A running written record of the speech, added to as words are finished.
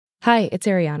Hi, it's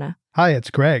Ariana. Hi,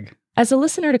 it's Greg. As a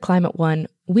listener to Climate One,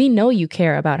 we know you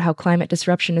care about how climate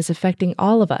disruption is affecting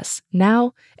all of us,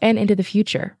 now and into the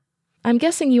future. I'm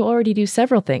guessing you already do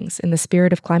several things in the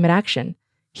spirit of climate action.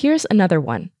 Here's another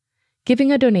one: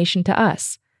 giving a donation to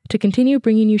us to continue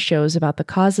bringing you shows about the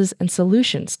causes and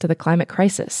solutions to the climate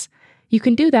crisis. You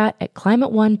can do that at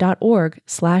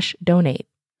climateone.org/donate.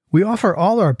 We offer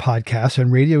all our podcasts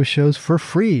and radio shows for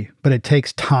free, but it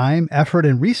takes time, effort,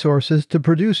 and resources to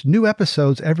produce new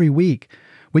episodes every week.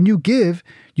 When you give,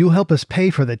 you'll help us pay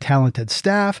for the talented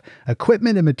staff,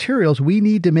 equipment, and materials we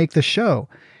need to make the show.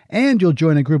 And you'll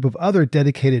join a group of other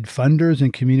dedicated funders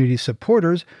and community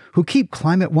supporters who keep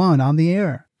Climate One on the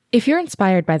air. If you're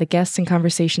inspired by the guests and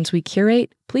conversations we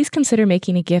curate, please consider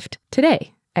making a gift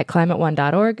today at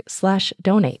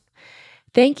climateone.org/donate.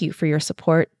 Thank you for your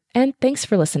support, and thanks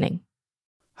for listening.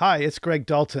 Hi, it's Greg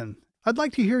Dalton. I'd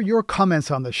like to hear your comments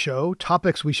on the show,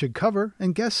 topics we should cover,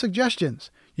 and guest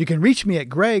suggestions. You can reach me at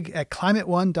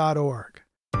greg@climateone.org.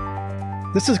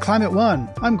 This is Climate One.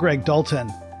 I'm Greg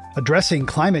Dalton. Addressing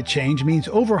climate change means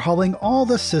overhauling all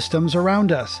the systems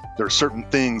around us. There are certain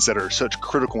things that are such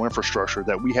critical infrastructure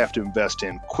that we have to invest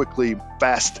in quickly,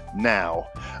 fast now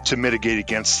to mitigate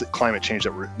against the climate change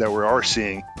that we are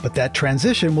seeing. But that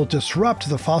transition will disrupt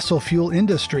the fossil fuel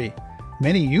industry.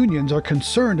 Many unions are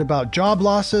concerned about job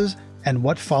losses and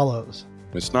what follows.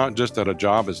 It's not just that a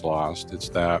job is lost, it's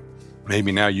that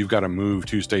maybe now you've got to move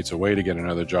 2 states away to get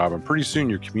another job, and pretty soon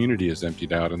your community is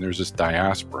emptied out and there's this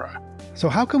diaspora. So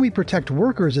how can we protect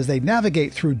workers as they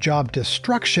navigate through job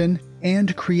destruction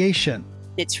and creation?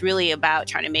 It's really about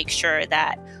trying to make sure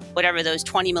that whatever those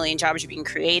 20 million jobs are being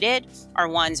created are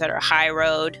ones that are high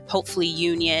road, hopefully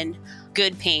union,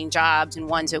 good paying jobs, and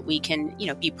ones that we can,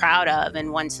 be proud of,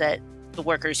 and ones that the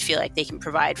workers feel like they can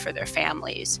provide for their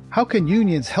families. How can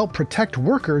unions help protect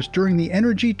workers during the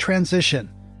energy transition?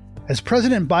 As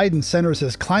President Biden centers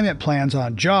his climate plans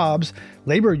on jobs,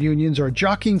 labor unions are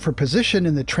jockeying for position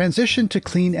in the transition to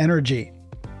clean energy.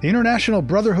 The International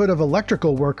Brotherhood of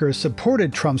Electrical Workers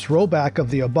supported Trump's rollback of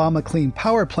the Obama Clean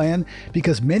Power Plan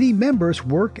because many members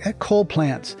work at coal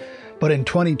plants. But in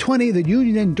 2020, the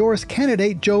union endorsed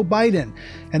candidate Joe Biden,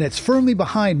 and it's firmly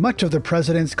behind much of the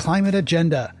president's climate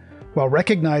agenda. While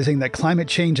recognizing that climate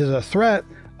change is a threat,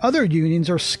 other unions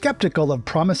are skeptical of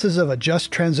promises of a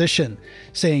just transition,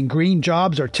 saying green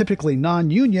jobs are typically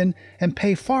non-union and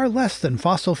pay far less than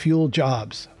fossil fuel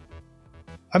jobs.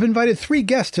 I've invited 3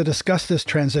 guests to discuss this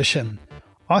transition.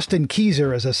 Austin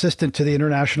Keyser is assistant to the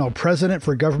International President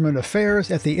for Government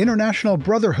Affairs at the International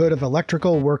Brotherhood of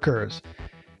Electrical Workers.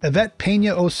 Yvette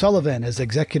Peña-O'Sullivan is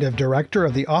Executive Director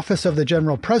of the Office of the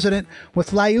General President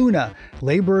with LIUNA,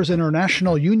 Labor's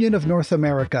International Union of North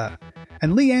America.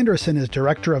 And Lee Anderson is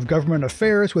Director of Government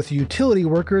Affairs with Utility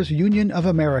Workers Union of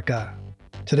America.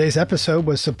 Today's episode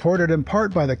was supported in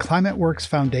part by the ClimateWorks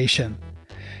Foundation.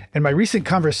 In my recent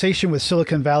conversation with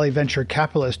Silicon Valley venture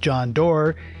capitalist John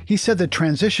Doerr, he said the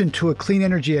transition to a clean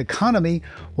energy economy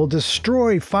will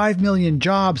destroy 5 million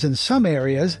jobs in some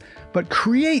areas, but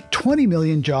create 20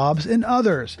 million jobs in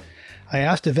others. I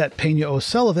asked Yvette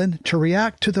Peña-O'Sullivan to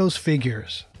react to those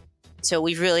figures. So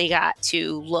we've really got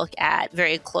to look at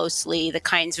very closely the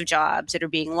kinds of jobs that are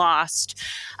being lost.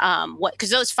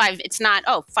 Because those 5, it's not,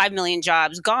 5 million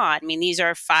jobs gone. I mean, these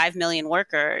are 5 million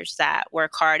workers that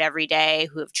work hard every day,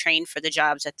 who have trained for the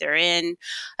jobs that they're in,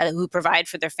 who provide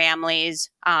for their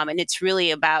families. And it's really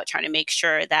about trying to make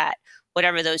sure that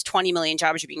whatever those 20 million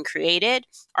jobs are being created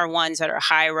are ones that are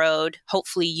high road,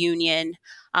 hopefully union,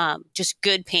 just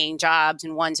good paying jobs,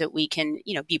 and ones that we can,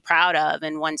 be proud of,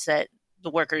 and ones that the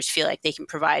workers feel like they can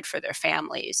provide for their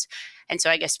families. And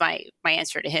so I guess my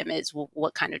answer to him is, well,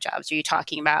 what kind of jobs are you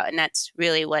talking about? And that's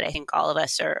really what I think all of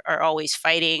us are always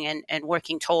fighting and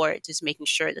working towards, is making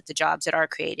sure that the jobs that are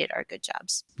created are good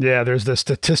jobs. Yeah, there's the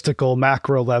statistical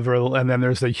macro level, and then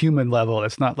there's the human level.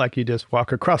 It's not like you just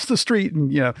walk across the street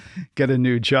and, get a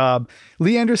new job.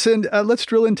 Lee Anderson, let's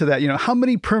drill into that. How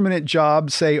many permanent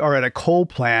jobs, say, are at a coal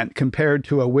plant compared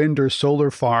to a wind or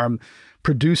solar farm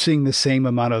producing the same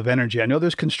amount of energy? I know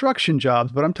there's construction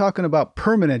jobs, but I'm talking about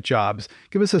permanent jobs.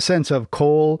 Give us a sense of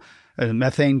coal and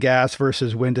methane gas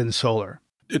versus wind and solar.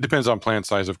 It depends on plant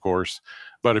size, of course.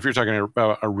 But if you're talking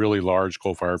about a really large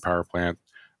coal-fired power plant,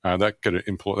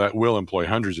 that will employ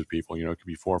hundreds of people. It could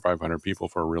be 400 or 500 people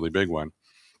for a really big one.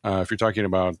 If you're talking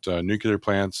about nuclear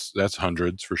plants, that's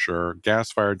hundreds for sure.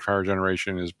 Gas-fired power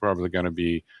generation is probably going to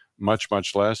be much,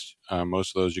 much less.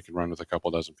 Most of those you can run with a couple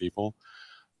dozen people.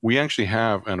 We actually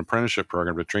have an apprenticeship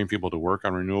program to train people to work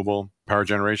on renewable power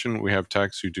generation. We have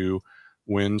techs who do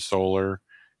wind, solar,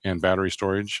 and battery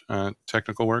storage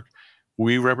technical work.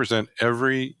 We represent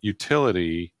every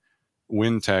utility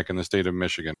wind tech in the state of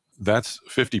Michigan. That's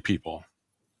 50 people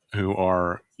who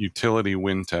are utility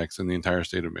wind techs in the entire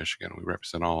state of Michigan. We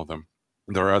represent all of them.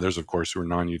 There are others, of course, who are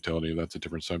non-utility. That's a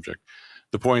different subject.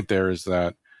 The point there is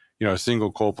that, a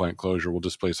single coal plant closure will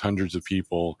displace hundreds of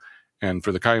people. And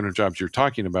for the kind of jobs you're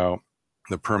talking about,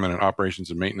 the permanent operations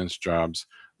and maintenance jobs,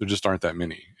 there just aren't that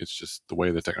many. It's just the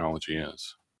way the technology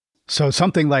is. So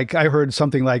I heard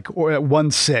something like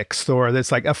 1/6, or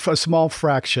that's like a small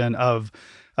fraction of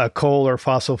a coal or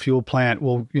fossil fuel plant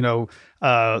will,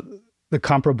 the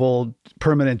comparable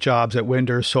permanent jobs at wind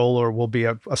or solar will be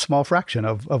a small fraction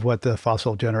of what the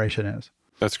fossil generation is.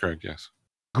 That's correct, yes.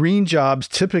 Green jobs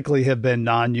typically have been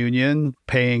non-union,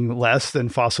 paying less than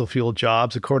fossil fuel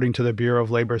jobs. According to the Bureau of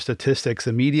Labor Statistics,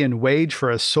 the median wage for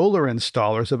a solar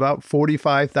installer is about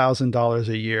 $45,000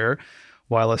 a year,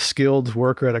 while a skilled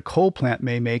worker at a coal plant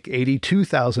may make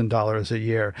 $82,000 a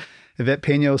year. Yvette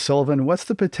Peña-O'Sullivan, what's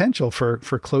the potential for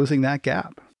closing that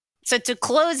gap? So to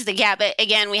close the gap,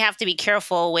 again, we have to be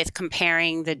careful with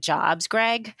comparing the jobs,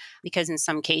 Greg, because in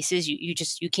some cases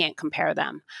you can't compare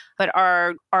them. But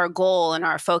our goal and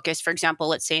our focus, for example,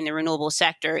 let's say in the renewable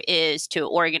sector, is to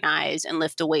organize and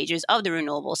lift the wages of the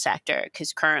renewable sector,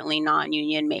 because currently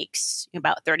non-union makes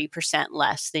about 30%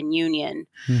 less than union.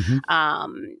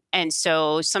 Mm-hmm. And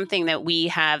so something that we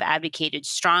have advocated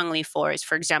strongly for is,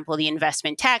 for example, the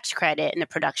investment tax credit and the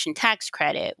production tax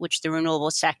credit, which the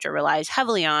renewable sector relies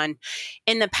heavily on.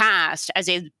 In the past, as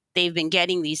they've been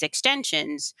getting these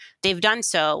extensions, they've done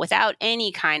so without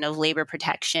any kind of labor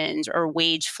protections or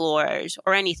wage floors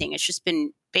or anything. It's just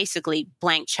been basically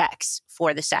blank checks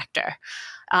for the sector,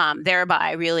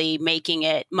 thereby really making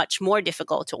it much more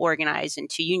difficult to organize and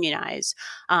to unionize.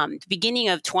 The beginning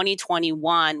of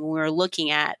 2021, when we were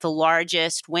looking at the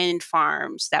largest wind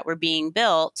farms that were being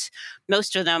built,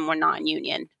 most of them were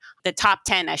non-union. The top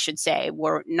 10, I should say,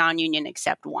 were non-union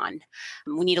except one.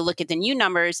 We need to look at the new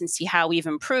numbers and see how we've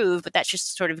improved, but that's just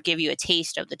to sort of give you a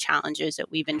taste of the challenges that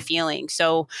we've been feeling.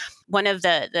 So one of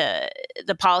the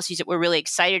policies that we're really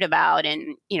excited about,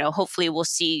 and hopefully we'll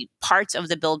see parts of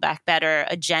the Build Back Better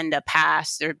agenda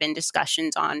pass. There have been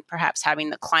discussions on perhaps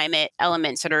having the climate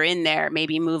elements that are in there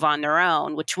maybe move on their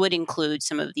own, which would include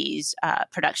some of these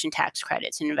production tax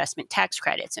credits and investment tax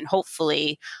credits. And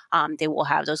hopefully they will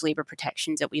have those labor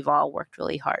protections that we've all worked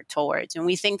really hard towards. And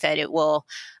we think that it will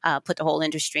put the whole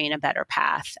industry in a better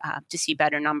path to see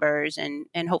better numbers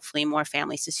and hopefully more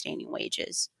family sustaining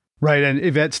wages. Right. And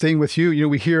Yvette, staying with you,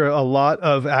 we hear a lot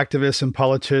of activists and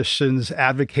politicians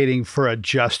advocating for a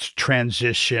just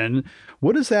transition.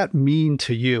 What does that mean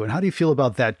to you? And how do you feel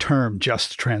about that term,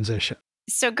 just transition?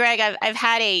 So, Greg, I've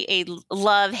had a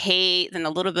love-hate and a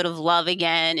little bit of love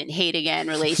again and hate again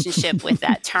relationship with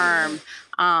that term.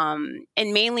 And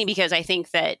mainly because I think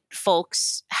that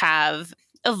folks have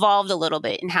evolved a little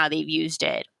bit in how they've used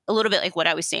it. A little bit like what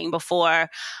I was saying before.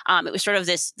 It was sort of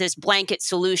this blanket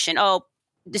solution. Oh,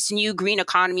 this new green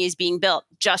economy is being built,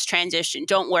 just transition.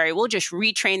 Don't worry, we'll just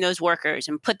retrain those workers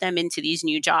and put them into these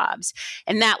new jobs.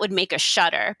 And that would make us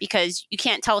shudder, because you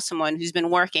can't tell someone who's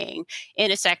been working in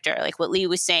a sector, like what Lee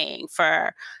was saying,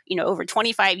 for over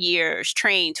 25 years,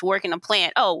 trained to work in a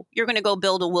plant, oh, you're going to go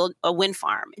build a wind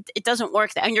farm. It doesn't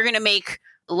work that. And you're going to make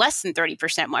less than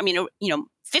 30% more. I mean,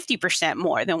 50%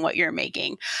 more than what you're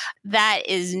making. That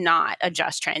is not a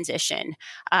just transition.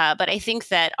 But I think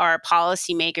that our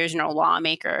policymakers and our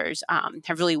lawmakers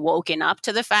have really woken up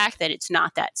to the fact that it's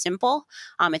not that simple.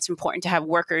 It's important to have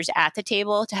workers at the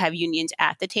table, to have unions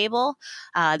at the table,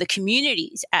 the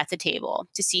communities at the table,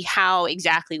 to see how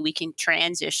exactly we can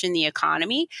transition the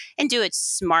economy and do it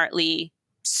smartly,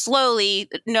 slowly,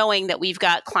 knowing that we've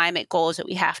got climate goals that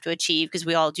we have to achieve, because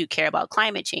we all do care about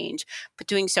climate change, but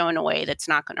doing so in a way that's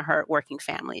not going to hurt working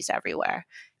families everywhere.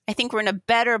 I think we're in a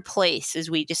better place as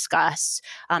we discuss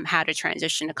how to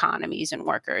transition economies and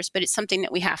workers, but it's something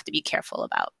that we have to be careful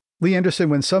about. Lee Anderson,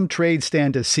 when some trades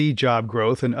stand to see job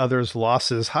growth and others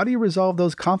losses, how do you resolve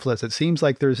those conflicts? It seems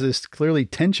like there's this clearly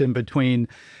tension between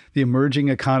the emerging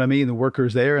economy and the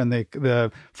workers there and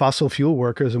the fossil fuel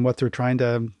workers and what they're trying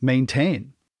to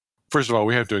maintain. First of all,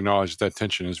 we have to acknowledge that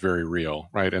tension is very real,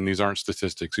 right? And these aren't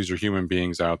statistics. These are human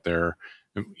beings out there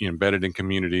embedded in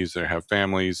communities that have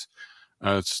families.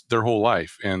 It's their whole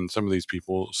life. And some of these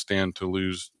people stand to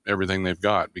lose everything they've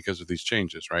got because of these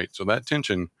changes, right? So that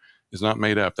tension is not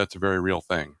made up. That's a very real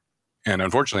thing. And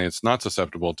unfortunately, it's not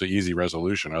susceptible to easy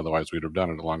resolution. Otherwise, we'd have done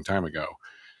it a long time ago.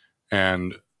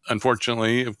 And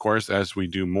unfortunately, of course, as we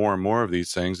do more and more of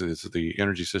these things, as the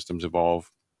energy systems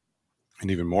evolve in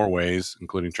even more ways,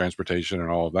 including transportation and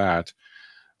all of that,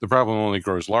 the problem only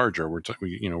grows larger. We're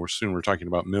talking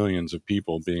about millions of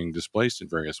people being displaced in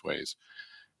various ways.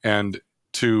 And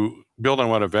to build on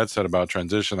what Yvette said about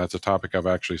transition, that's a topic I've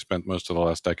actually spent most of the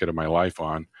last decade of my life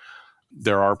on.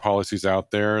 There are policies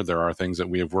out there. There are things that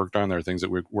we have worked on. There are things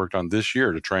that we've worked on this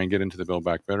year to try and get into the Build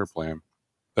Back Better plan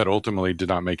that ultimately did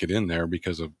not make it in there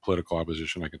because of political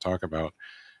opposition I can talk about.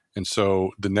 And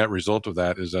so the net result of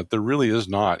that is that there really is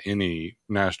not any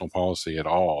national policy at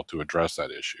all to address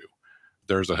that issue.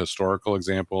 There's a historical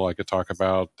example I could talk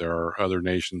about. There are other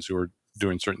nations who are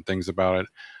doing certain things about it.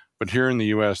 But here in the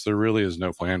U.S., there really is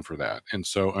no plan for that. And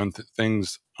so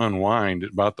things unwind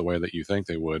about the way that you think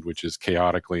they would, which is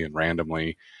chaotically and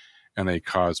randomly, and they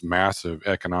cause massive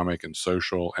economic and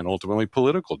social and ultimately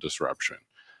political disruption.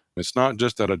 It's not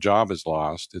just that a job is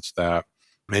lost. It's that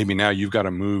maybe now you've got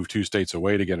to move 2 states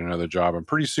away to get another job, and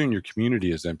pretty soon your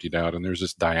community is emptied out, and there's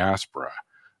this diaspora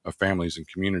of families and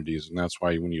communities. And that's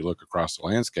why when you look across the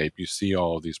landscape, you see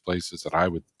all of these places that I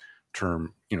would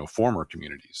term, former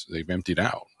communities. They've emptied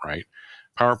out, right?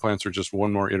 Power plants are just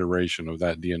one more iteration of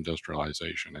that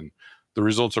deindustrialization, and the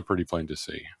results are pretty plain to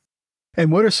see.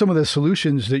 And what are some of the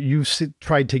solutions that you've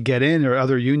tried to get in, or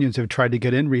other unions have tried to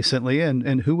get in recently,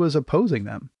 and who was opposing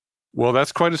them? Well,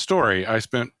 that's quite a story. I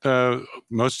spent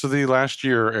most of the last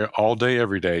year, all day,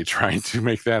 every day, trying to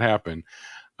make that happen.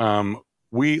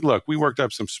 We worked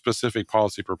up some specific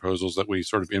policy proposals that we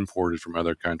sort of imported from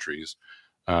other countries,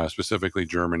 specifically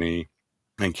Germany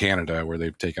and Canada, where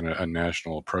they've taken a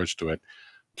national approach to it.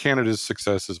 Canada's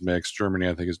success is mixed. Germany,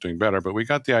 I think, is doing better. But we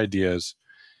got the ideas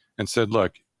and said,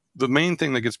 look, the main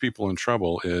thing that gets people in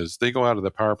trouble is they go out of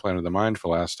the power plant of the mind for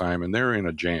last time and they're in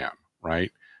a jam,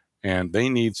 right? And they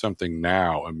need something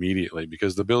now, immediately,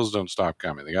 because the bills don't stop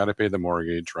coming. They got to pay the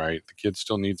mortgage, right? The kid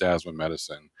still needs asthma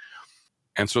medicine.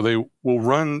 And so they will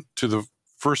run to the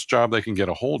first job they can get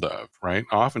a hold of, right?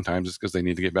 Oftentimes it's because they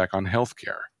need to get back on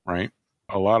healthcare, right?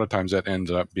 A lot of times that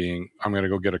ends up being, I'm going to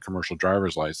go get a commercial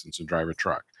driver's license and drive a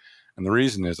truck. And the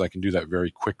reason is I can do that very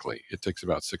quickly. It takes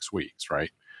about 6 weeks, right?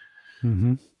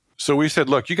 Mm-hmm. So we said,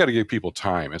 look, you got to give people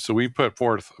time. And so we put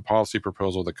forth a policy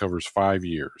proposal that covers 5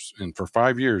 years. And for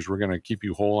 5 years, we're going to keep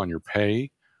you whole on your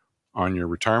pay, on your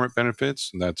retirement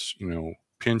benefits. And that's,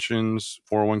 pensions,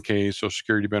 401ks, Social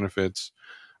Security benefits.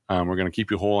 We're going to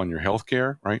keep you whole on your health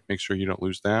care, right? Make sure you don't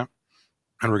lose that.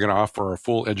 And we're going to offer a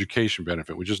full education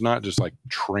benefit, which is not just like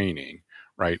training,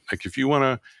 right? Like if you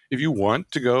want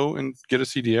to go and get a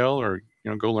CDL or,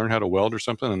 go learn how to weld or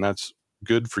something, and that's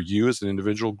good for you as an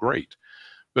individual, great.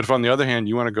 But if on the other hand,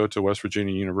 you want to go to West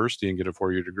Virginia University and get a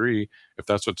 4-year degree, if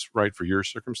that's what's right for your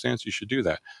circumstance, you should do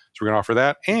that. So we're going to offer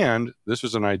that. And this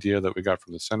is an idea that we got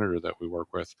from the senator that we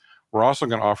work with. We're also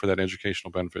going to offer that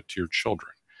educational benefit to your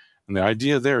children. And the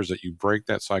idea there is that you break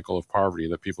that cycle of poverty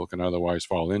that people can otherwise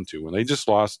fall into when they just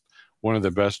lost one of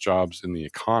the best jobs in the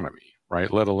economy,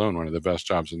 right? Let alone one of the best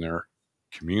jobs in their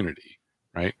community,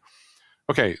 right?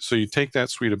 Okay, so you take that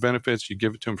suite of benefits, you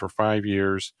give it to them for 5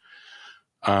 years,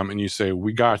 and you say,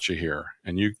 we got you here.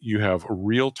 And you have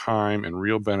real time and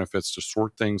real benefits to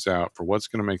sort things out for what's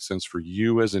going to make sense for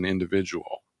you as an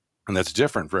individual. And that's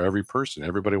different for every person.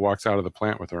 Everybody walks out of the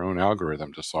plant with their own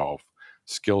algorithm to solve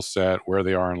skill set, where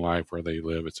they are in life, where they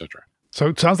live, et cetera. So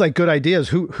it sounds like good ideas.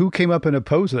 Who came up and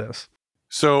opposed this?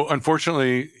 So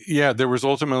unfortunately, there was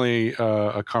ultimately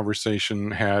a conversation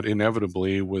had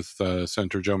inevitably with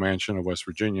Senator Joe Manchin of West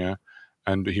Virginia,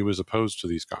 and he was opposed to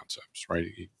these concepts, right?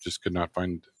 He just could not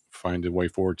find a way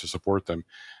forward to support them.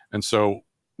 And so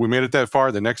we made it that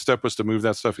far. The next step was to move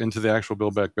that stuff into the actual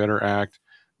Build Back Better Act.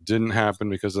 Didn't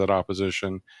happen because of that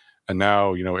opposition. And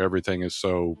now, everything is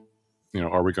so,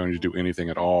 are we going to do anything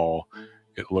at all?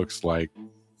 It looks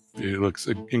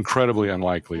incredibly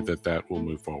unlikely that will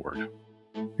move forward.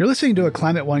 You're listening to a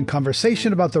Climate One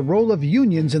conversation about the role of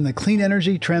unions in the clean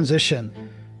energy transition.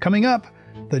 Coming up,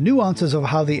 the nuances of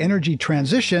how the energy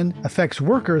transition affects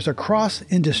workers across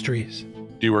industries.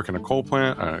 Do you work in a coal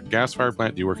plant, a gas-fired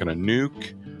plant? Do you work in a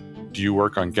nuke? Do you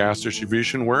work on gas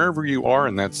distribution? Wherever you are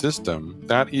in that system,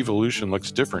 that evolution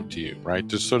looks different to you, right?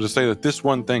 Just so to say that this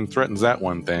one thing threatens that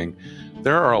one thing,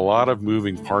 there are a lot of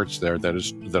moving parts there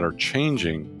that are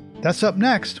changing. That's up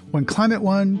next when Climate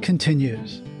One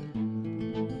continues.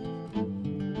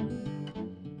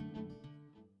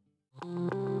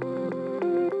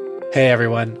 Hey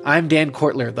everyone, I'm Dan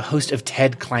Kortler, the host of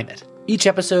TED Climate. Each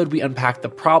episode, we unpack the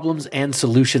problems and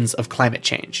solutions of climate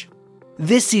change.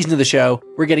 This season of the show,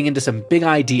 we're getting into some big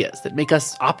ideas that make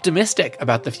us optimistic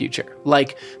about the future,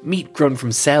 like meat grown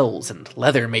from cells and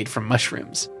leather made from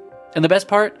mushrooms. And the best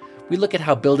part, we look at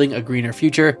how building a greener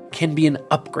future can be an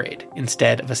upgrade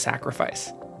instead of a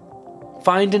sacrifice.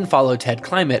 Find and follow TED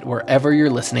Climate wherever you're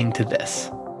listening to this.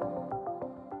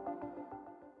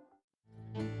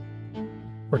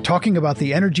 We're talking about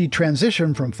the energy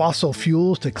transition from fossil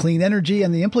fuels to clean energy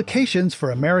and the implications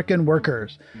for American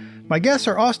workers. My guests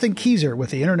are Austin Kezer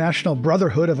with the International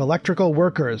Brotherhood of Electrical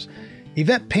Workers,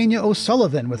 Yvette Pena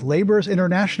O'Sullivan with Labor's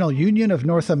International Union of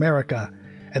North America,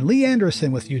 and Lee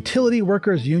Anderson with Utility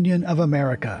Workers Union of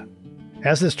America.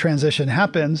 As this transition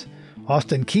happens,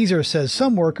 Austin Kezer says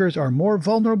some workers are more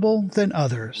vulnerable than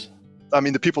others. I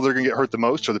mean, the people that are going to get hurt the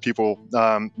most are the people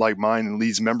like mine and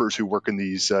Lee's members who work in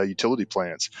these utility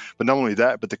plants. But not only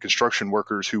that, but the construction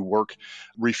workers who work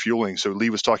refueling. So Lee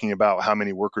was talking about how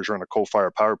many workers are on a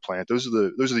coal-fired power plant. Those are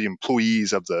the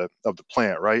employees of the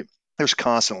plant, right? There's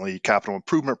constantly capital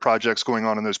improvement projects going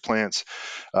on in those plants.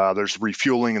 There's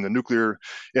refueling in the nuclear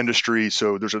industry.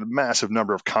 So there's a massive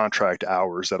number of contract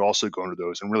hours that also go into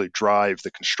those and really drive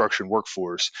the construction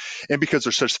workforce. And because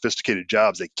they're such sophisticated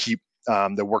jobs, they keep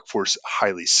the workforce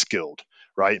highly skilled,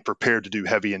 right? Prepared to do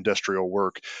heavy industrial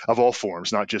work of all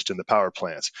forms, not just in the power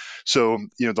plants. So,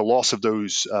 the loss of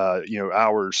those,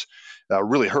 hours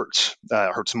really hurts.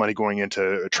 It hurts money going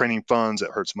into training funds. It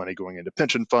hurts money going into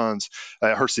pension funds.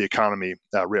 It hurts the economy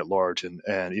writ large. And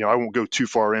I won't go too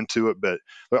far into it, but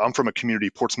I'm from a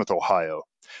community, Portsmouth, Ohio,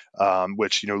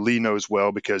 which, Lee knows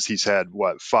well because he's had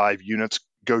 5 units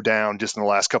go down just in the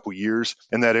last couple of years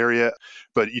in that area.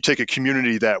 But you take a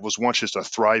community that was once just a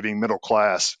thriving middle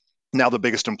class. Now the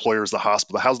biggest employer is the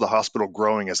hospital. How's the hospital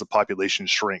growing as the population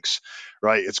shrinks,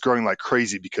 right? It's growing like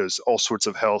crazy because all sorts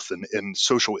of health and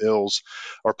social ills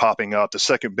are popping up. The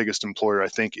second biggest employer, I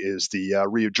think, is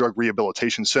the drug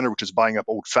rehabilitation center, which is buying up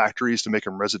old factories to make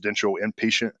them residential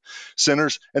inpatient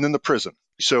centers, and then the prison.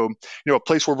 So, a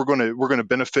place where we're going to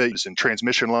benefit is in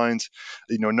transmission lines.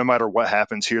 No matter what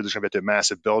happens here, there's going to be a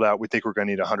massive build out. We think we're going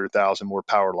to need 100,000 more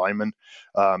power linemen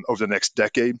over the next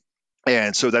decade.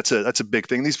 And so that's a big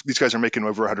thing. These guys are making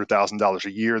over $100,000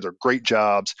 a year. They're great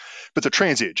jobs, but they're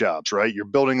transient jobs, right? You're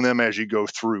building them as you go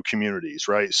through communities,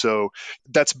 right? So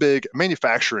that's big.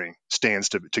 Manufacturing stands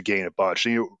to gain a bunch.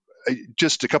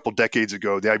 Just a couple decades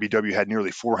ago, the IBEW had nearly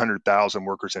 400,000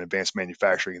 workers in advanced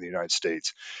manufacturing in the United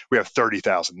States. We have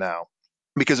 30,000 now,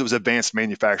 because it was advanced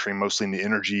manufacturing, mostly in the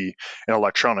energy and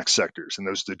electronics sectors. And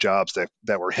those are the jobs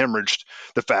that were hemorrhaged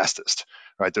the fastest,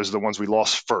 right? Those are the ones we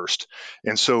lost first.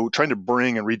 And so trying to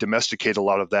bring and redomesticate a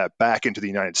lot of that back into the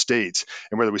United States,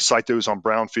 and whether we site those on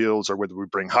brownfields or whether we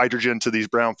bring hydrogen to these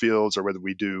brownfields or whether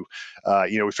we do,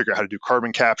 we figure out how to do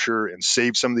carbon capture and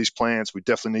save some of these plants. We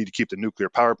definitely need to keep the nuclear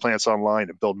power plants online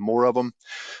and build more of them.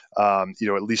 At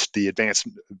least the advanced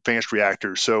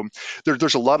reactors. So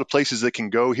there's a lot of places that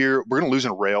can go here. We're going to lose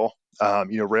in rail.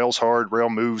 Rail's hard. Rail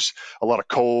moves a lot of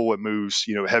coal. It moves,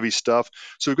 heavy stuff.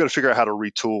 So we've got to figure out how to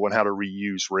retool and how to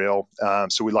reuse rail.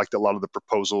 So we liked a lot of the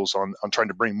proposals on trying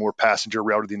to bring more passenger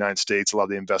rail to the United States, a lot of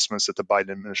the investments that the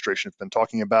Biden administration has been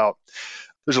talking about.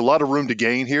 There's a lot of room to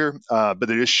gain here,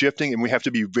 but it is shifting, and we have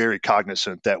to be very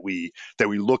cognizant that we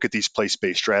look at these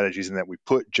place-based strategies and that we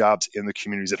put jobs in the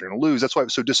communities that are going to lose. That's why it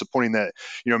was so disappointing that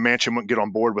Manchin wouldn't get on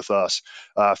board with us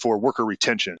for worker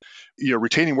retention.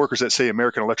 Retaining workers that say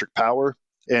American Electric Power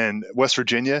in West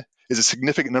Virginia is a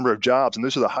significant number of jobs, and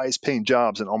those are the highest paying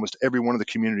jobs in almost every one of the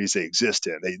communities they exist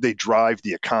in. They drive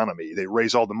the economy. They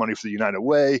raise all the money for the United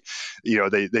Way.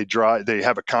 They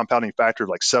have a compounding factor of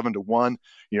like 7 to 1.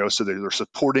 So they're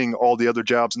supporting all the other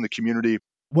jobs in the community.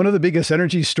 One of the biggest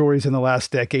energy stories in the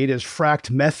last decade is fracked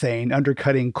methane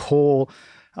undercutting coal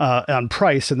on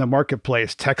price in the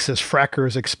marketplace. Texas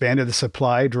frackers expanded the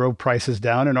supply, drove prices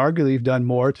down, and arguably have done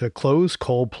more to close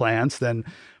coal plants than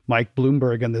Mike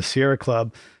Bloomberg and the Sierra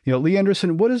Club. Lee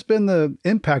Anderson, what has been the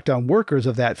impact on workers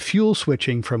of that fuel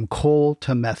switching from coal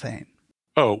to methane?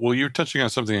 Oh, well, you're touching on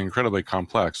something incredibly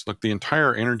complex. Look, the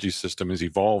entire energy system is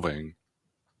evolving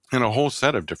in a whole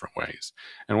set of different ways.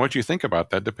 And what you think about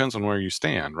that depends on where you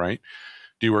stand, right?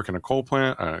 Do you work in a coal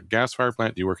plant, a gas-fired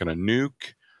plant? Do you work in a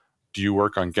nuke? Do you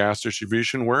work on gas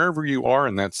distribution? Wherever you are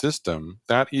in that system,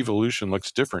 that evolution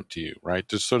looks different to you, right?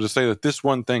 Just so to say that this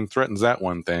one thing threatens that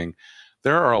one thing,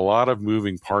 there are a lot of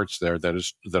moving parts there that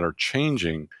are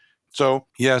changing. So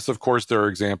yes, of course, there are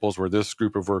examples where this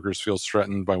group of workers feels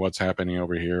threatened by what's happening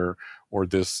over here, or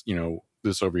this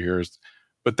over here is,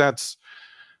 but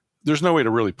there's no way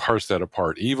to really parse that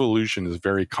apart. Evolution is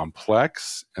very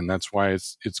complex, and that's why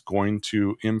it's going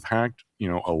to impact,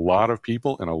 a lot of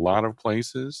people in a lot of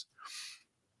places.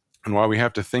 And why we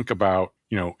have to think about,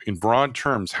 in broad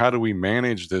terms, how do we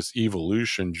manage this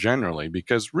evolution generally?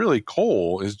 Because really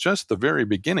coal is just the very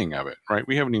beginning of it, right?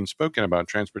 We haven't even spoken about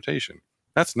transportation.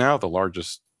 That's now the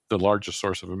largest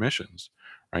source of emissions,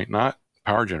 right? Not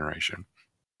power generation.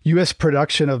 U.S.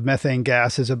 production of methane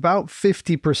gas is about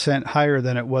 50% higher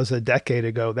than it was a decade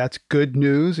ago. That's good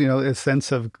news, a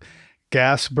sense of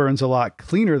Gas burns a lot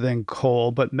cleaner than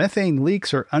coal, but methane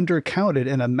leaks are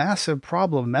undercounted and a massive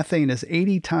problem. Methane is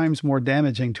 80 times more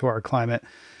damaging to our climate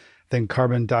than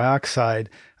carbon dioxide.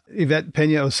 Yvette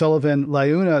Pena O'Sullivan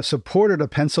LiUNA supported a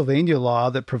Pennsylvania law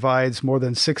that provides more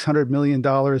than $600 million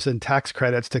in tax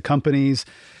credits to companies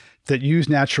that use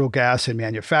natural gas in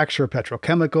manufacture,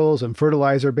 petrochemicals, and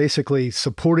fertilizer, basically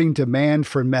supporting demand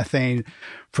for methane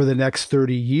for the next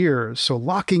 30 years. So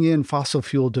locking in fossil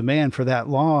fuel demand for that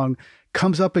long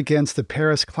comes up against the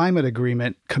Paris Climate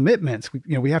Agreement commitments.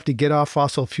 We have to get off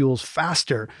fossil fuels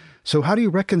faster. So how do you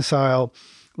reconcile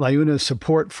LiUNA's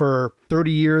support for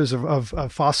 30 years of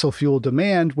fossil fuel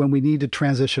demand when we need to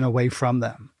transition away from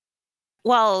them?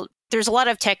 Well, there's a lot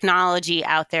of technology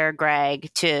out there,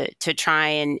 Greg, to try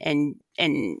and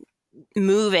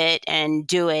move it and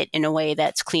do it in a way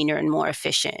that's cleaner and more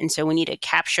efficient. And so we need to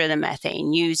capture the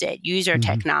methane, use our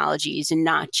technologies, and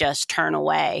not just turn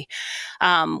away.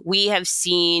 We have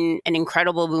seen an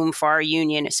incredible boom for our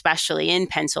union, especially in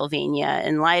Pennsylvania,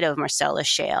 in light of Marcellus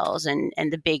shales and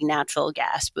the big natural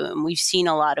gas boom. We've seen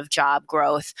a lot of job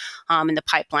growth in the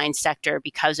pipeline sector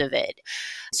because of it.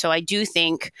 So I do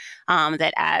think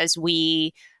that as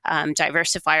we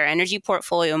diversify our energy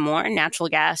portfolio more, natural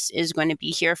gas is going to be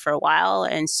here for a while.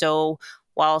 And so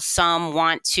while some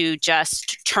want to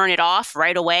just turn it off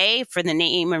right away for the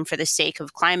name and for the sake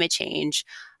of climate change,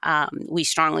 we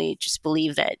strongly just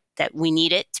believe that we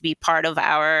need it to be part of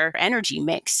our energy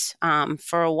mix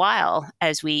for a while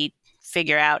as we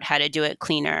figure out how to do it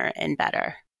cleaner and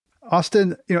better.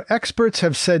 Austin, experts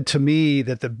have said to me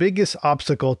that the biggest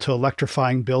obstacle to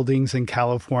electrifying buildings in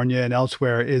California and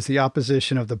elsewhere is the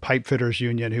opposition of the pipe fitters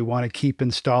union, who want to keep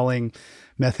installing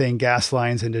methane gas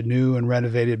lines into new and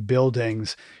renovated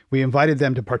buildings. We invited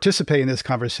them to participate in this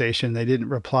conversation. They didn't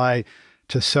reply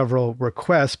to several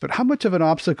requests, but how much of an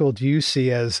obstacle do you see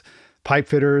as pipe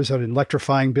fitters of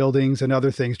electrifying buildings and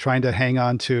other things trying to hang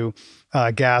on to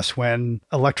gas when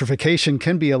electrification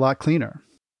can be a lot cleaner?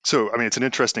 So, it's an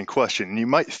interesting question. You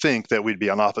might think that we'd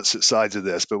be on opposite sides of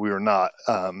this, but we are not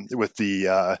with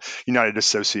the United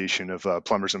Association of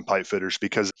Plumbers and Pipe Fitters,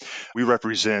 because we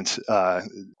represent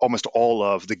almost all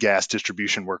of the gas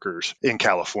distribution workers in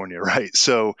California, right?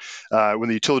 So when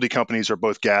the utility companies are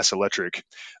both gas, electric,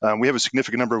 we have a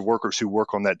significant number of workers who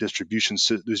work on those distribution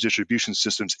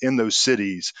systems in those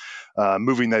cities,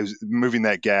 moving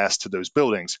that gas to those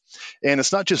buildings. And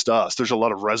it's not just us. There's a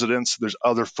lot of residents. There's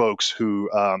other folks who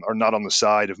are not on the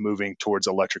side of moving towards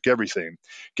electric everything.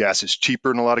 Gas is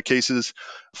cheaper in a lot of cases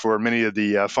for many of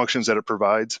the functions that it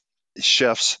provides.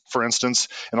 Chefs, for instance,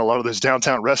 in a lot of those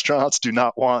downtown restaurants do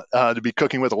not want to be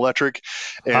cooking with electric.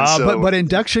 And but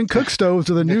induction cook stoves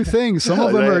are the new thing. Some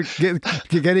of them are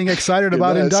getting excited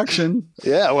about induction.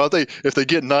 Yeah, well, if they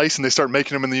get nice and they start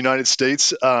making them in the United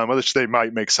States, which they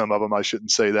might make some of them, I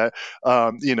shouldn't say that.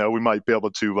 We might be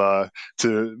able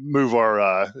to move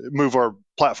our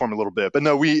platform a little bit. But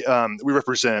no, we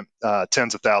represent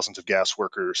tens of thousands of gas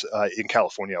workers in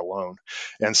California alone,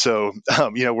 and so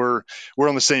we're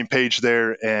on the same page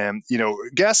there. And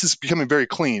gas is becoming very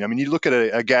clean. You look at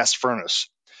a gas furnace.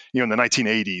 In the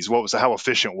 1980s, how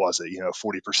efficient was it?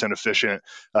 40% efficient.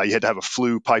 You had to have a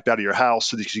flue piped out of your house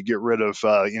so that you could get rid of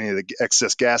any of the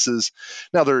excess gases.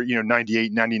 Now they're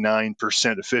 98,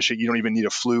 99% efficient. You don't even need a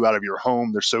flue out of your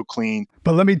home. They're so clean.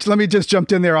 But let me just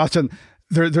jump in there, Austin.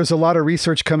 There's a lot of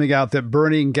research coming out that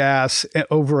burning gas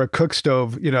over a cook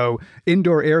stove,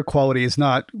 indoor air quality is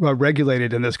not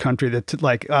regulated in this country, that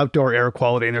like outdoor air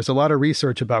quality. And there's a lot of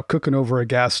research about cooking over a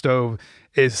gas stove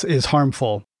is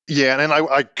harmful. Yeah, and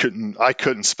I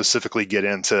couldn't specifically get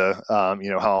into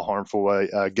how harmful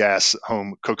a gas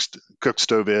home cook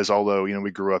stove is. Although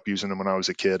we grew up using them when I was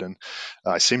a kid, and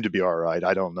I seem to be all right.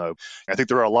 I don't know. I think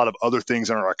there are a lot of other things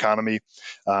in our economy.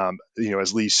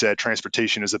 As Lee said,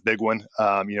 transportation is a big one.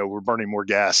 We're burning more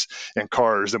gas in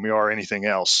cars than we are anything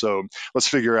else. So let's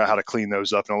figure out how to clean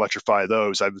those up and electrify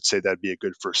those. I would say that'd be a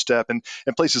good first step. And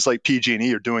places like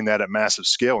PG&E are doing that at massive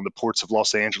scale, and the ports of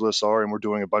Los Angeles are, and we're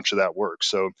doing a bunch of that work.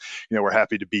 So we're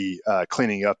happy to be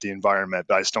cleaning up the environment,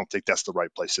 but I just don't think that's the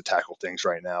right place to tackle things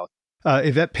right now.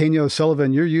 Yvette Pena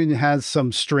O'Sullivan, your union has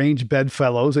some strange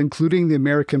bedfellows, including the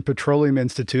American Petroleum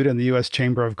Institute and the U.S.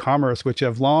 Chamber of Commerce, which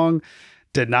have long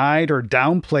denied or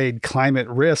downplayed climate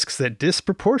risks that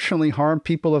disproportionately harm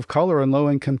people of color and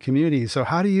low-income communities. So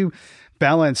how do you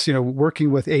balance,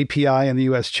 working with API and the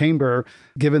U.S. Chamber,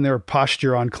 given their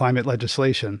posture on climate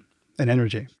legislation and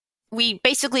energy? We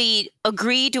basically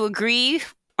agree to agree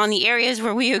on the areas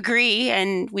where we agree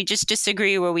and we just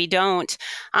disagree where we don't.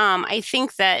 I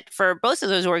think that for both of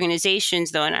those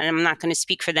organizations, though, and I'm not going to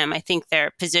speak for them, I think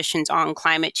their positions on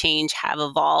climate change have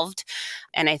evolved,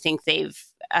 and I think they've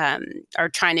are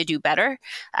trying to do better.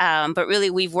 But really,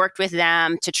 we've worked with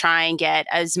them to try and get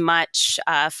as much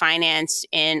finance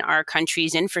in our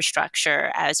country's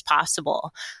infrastructure as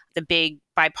possible. The big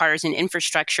bipartisan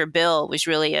infrastructure bill was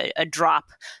really a drop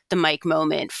the mic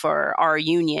moment for our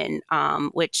union,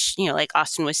 which, like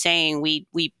Austin was saying,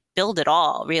 we build it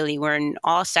all, really. We're in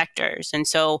all sectors. And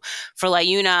so for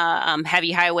LIUNA,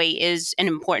 heavy highway is an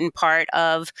important part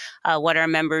of what our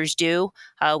members do.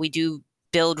 We do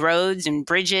build roads and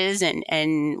bridges,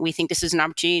 and we think this is an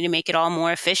opportunity to make it all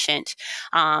more efficient.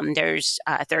 There's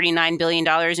 $39 billion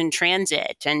in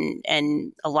transit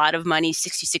and a lot of money,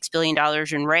 $66 billion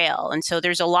in rail. And so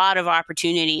there's a lot of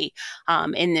opportunity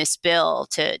in this bill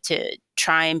to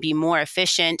try and be more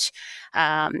efficient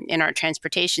in our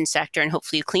transportation sector and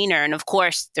hopefully cleaner. And of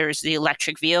course, there's the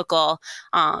electric vehicle,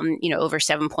 over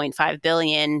 $7.5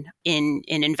 billion in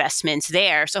investments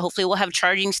there. So hopefully we'll have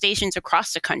charging stations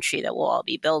across the country that we'll all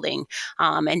be building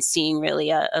and seeing really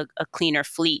a cleaner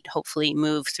fleet hopefully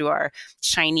move through our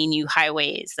shiny new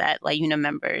highways that LIUNA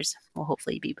members will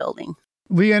hopefully be building.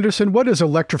 Lee Anderson, what does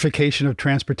electrification of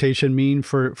transportation mean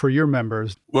for your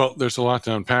members? Well, there's a lot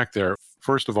to unpack there.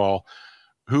 First of all,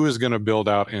 who is going to build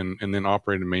out and then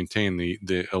operate and maintain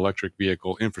the electric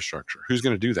vehicle infrastructure? Who's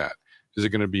going to do that? Is it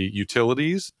going to be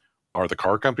utilities? Are the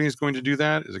car companies going to do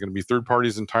that? Is it going to be third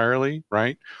parties entirely,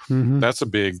 right? Mm-hmm. That's a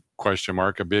big question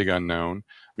mark, a big unknown.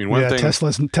 I mean, one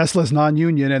thing... Tesla's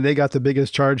non-union, and they got the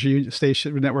biggest charge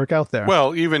station network out there.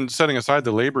 Well, even setting aside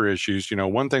the labor issues,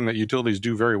 one thing that utilities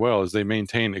do very well is they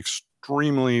maintain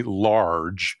extremely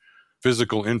large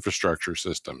physical infrastructure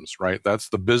systems, right? That's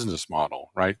the business model,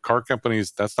 right? Car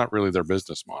companies, that's not really their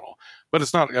business model. But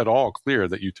it's not at all clear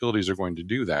that utilities are going to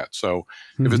do that. So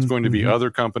if it's going to be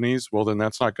other companies, well, then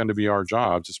that's not going to be our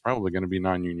jobs. It's probably going to be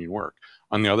non-union work.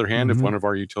 On the other hand, if one of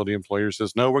our utility employers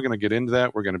says, no, we're going to get into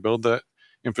that, we're going to build that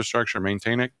infrastructure,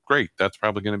 maintain it, great. That's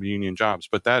probably going to be union jobs.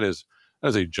 But that is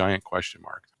a giant question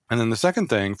mark. And then the second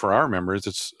thing for our members,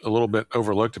 it's a little bit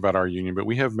overlooked about our union, but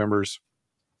we have members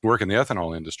work in the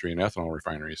ethanol industry and ethanol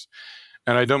refineries.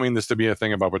 And I don't mean this to be a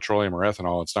thing about petroleum or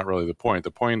ethanol. It's not really the point. The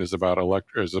point is about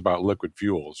liquid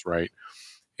fuels, right?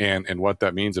 And what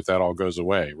that means if that all goes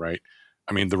away, right?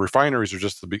 I mean, the refineries are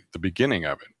just the beginning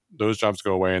of it. Those jobs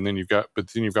go away, and then you've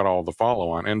got all the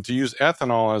follow-on. And to use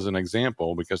ethanol as an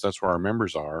example, because that's where our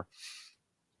members are,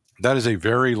 that is a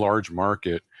very large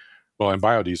market. Well, and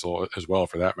biodiesel as well,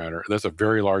 for that matter. That's a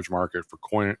very large market for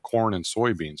corn and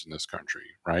soybeans in this country,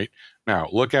 right? Now,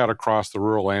 look out across the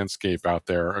rural landscape out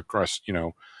there, across,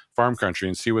 farm country,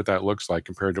 and see what that looks like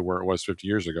compared to where it was 50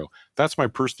 years ago. That's my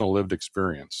personal lived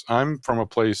experience. I'm from a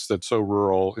place that's so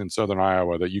rural in southern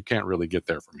Iowa that you can't really get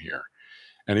there from here.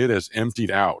 And it has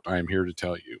emptied out, I am here to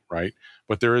tell you, right?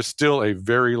 But there is still a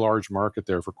very large market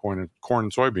there for corn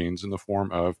and soybeans in the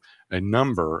form of a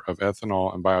number of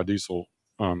ethanol and biodiesel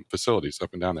facilities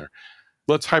up and down there.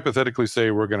 Let's hypothetically say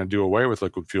we're going to do away with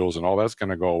liquid fuels and all that's going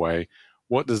to go away.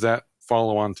 What does that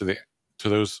follow on to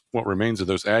those, what remains of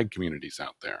those ag communities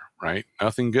out there, right?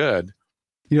 Nothing good.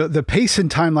 The pace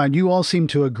and timeline, you all seem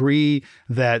to agree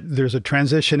that there's a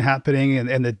transition happening,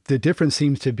 and the difference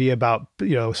seems to be about,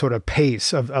 sort of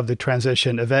pace of the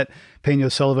transition. Yvette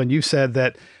Peña-Sullivan, you said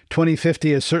that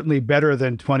 2050 is certainly better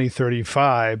than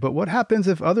 2035, but what happens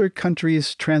if other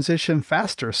countries transition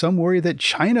faster? Some worry that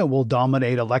China will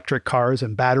dominate electric cars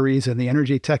and batteries and the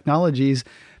energy technologies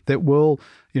that will,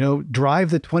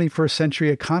 drive the 21st century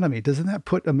economy. Doesn't that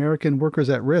put American workers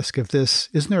at risk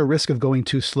isn't there a risk of going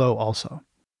too slow also?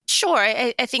 Sure.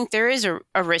 I think there is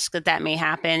a risk that may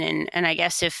happen. And I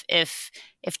guess if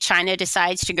China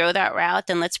decides to go that route,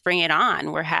 then let's bring it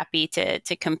on. We're happy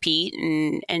to compete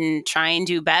and try and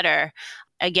do better.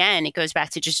 Again, it goes back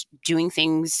to just doing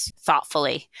things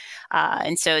thoughtfully.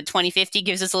 And so 2050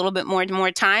 gives us a little bit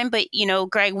more time. But,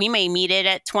 Greg, we may meet it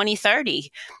at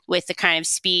 2030 with the kind of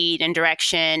speed and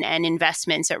direction and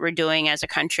investments that we're doing as a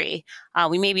country.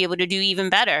 We may be able to do even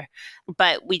better.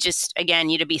 But we just, again,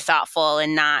 need to be thoughtful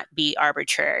and not be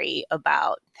arbitrary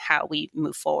about how we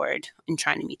move forward in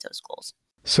trying to meet those goals.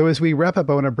 So as we wrap up,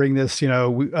 I want to bring this,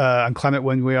 on Climate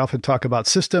One, we often talk about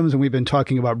systems, and we've been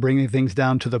talking about bringing things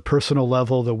down to the personal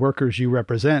level, the workers you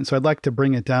represent. So I'd like to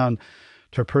bring it down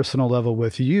to a personal level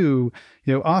with you.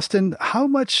 Austin, how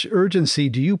much urgency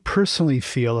do you personally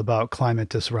feel about climate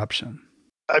disruption?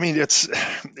 I mean, it's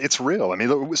real. I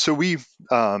mean, so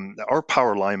our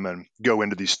power linemen go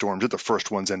into these storms. They're the first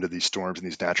ones into these storms and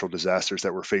these natural disasters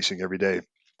that we're facing every day.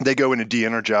 they go in and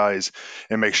de-energize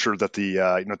and make sure that the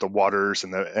the waters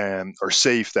and are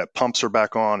safe, that pumps are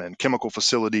back on, and chemical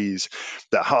facilities,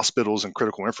 that hospitals and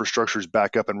critical infrastructure is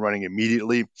back up and running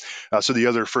immediately, so the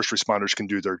other first responders can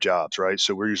do their jobs, right?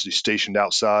 So we're usually stationed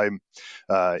outside,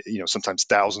 sometimes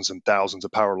thousands and thousands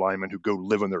of power linemen who go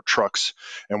live in their trucks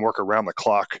and work around the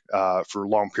clock for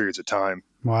long periods of time.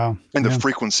 Wow. And the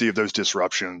frequency of those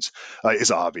disruptions is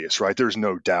obvious, right? There's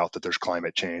no doubt that there's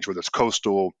climate change, whether it's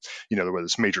coastal, whether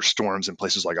it's major storms in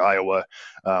places like Iowa,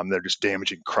 they're just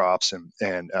damaging crops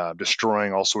and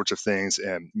destroying all sorts of things,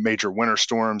 and major winter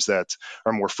storms that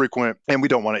are more frequent. And we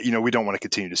don't want to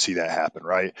continue to see that happen,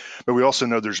 right? But we also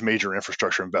know there's major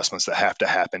infrastructure investments that have to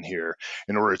happen here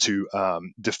in order to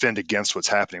defend against what's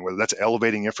happening, whether that's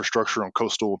elevating infrastructure on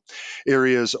coastal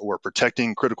areas or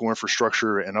protecting critical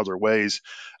infrastructure in other ways.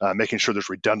 Making sure there's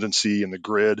redundancy in the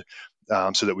grid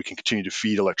so that we can continue to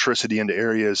feed electricity into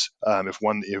areas if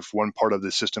one part of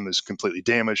the system is completely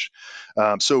damaged.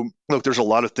 So look, there's a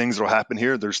lot of things that will happen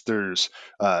here. There's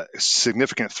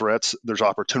significant threats. There's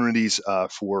opportunities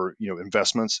for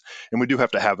investments, and we do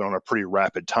have to have it on a pretty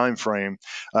rapid time frame.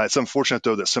 It's unfortunate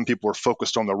though that some people are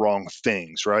focused on the wrong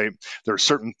things, right? There are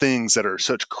certain things that are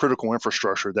such critical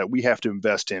infrastructure that we have to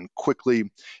invest in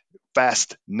quickly,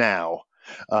 fast now.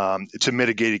 To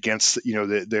mitigate against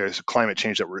the climate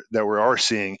change that we are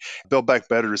seeing. Build Back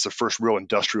Better is the first real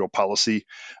industrial policy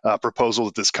proposal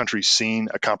that this country's seen,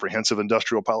 a comprehensive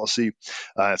industrial policy.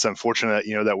 It's unfortunate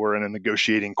that we're in a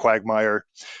negotiating quagmire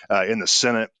in the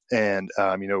Senate. And,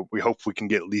 we hope we can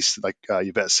get at least, like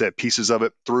Yvette said, pieces of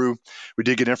it through. We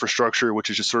did get infrastructure, which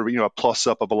is just sort of, a plus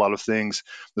up of a lot of things.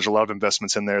 There's a lot of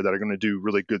investments in there that are going to do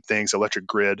really good things. Electric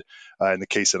grid, in the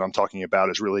case that I'm talking about,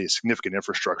 is really a significant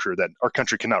infrastructure that our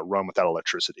country cannot run without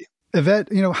electricity. Yvette,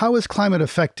 how is climate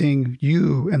affecting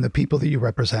you and the people that you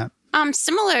represent?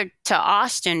 Similar to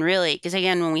Austin, really, because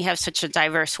again, when we have such a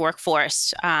diverse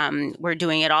workforce, we're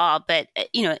doing it all. But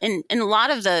in a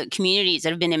lot of the communities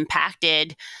that have been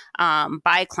impacted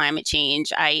by climate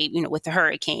change, with the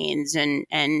hurricanes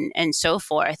and so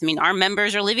forth. I mean, our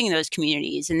members are living in those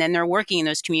communities, and then they're working in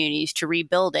those communities to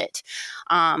rebuild it.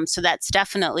 So that's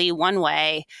definitely one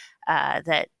way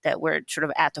that we're sort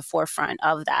of at the forefront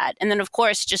of that. And then, of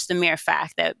course, just the mere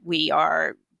fact that we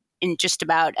are in just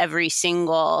about every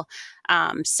single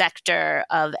sector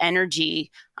of energy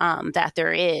that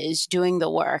there is, doing the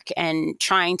work and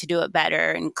trying to do it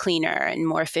better and cleaner and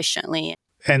more efficiently.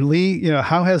 And Lee,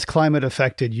 how has climate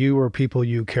affected you or people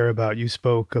you care about? You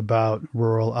spoke about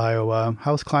rural Iowa.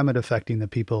 How's climate affecting the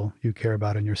people you care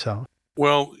about and yourself?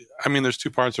 Well, I mean, there's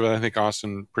two parts of it. I think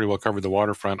Austin pretty well covered the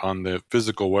waterfront on the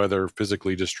physical weather,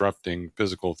 physically disrupting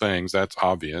physical things. That's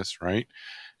obvious, right?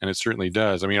 And it certainly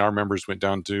does. I mean, our members went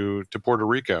down to Puerto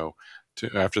Rico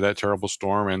after that terrible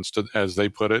storm and stood, as they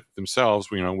put it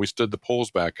themselves, we stood the poles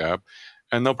back up,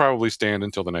 and they'll probably stand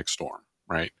until the next storm,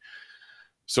 right?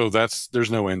 So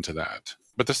there's no end to that.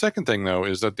 But the second thing, though,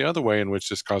 is that the other way in which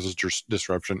this causes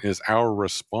disruption is our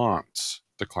response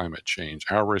to climate change.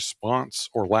 Our response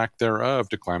or lack thereof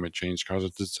to climate change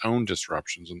causes its own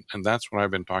disruptions. And that's what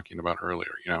I've been talking about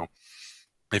earlier.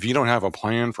 If you don't have a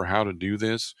plan for how to do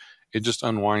this, it just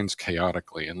unwinds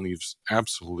chaotically and leaves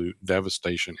absolute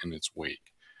devastation in its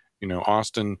wake.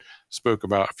 Austin spoke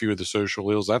about a few of the social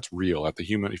ills. That's real if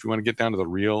you want to get down to the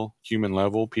real human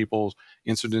level, people's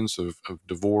incidents of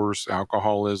divorce,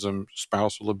 alcoholism,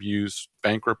 spousal abuse,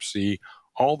 bankruptcy,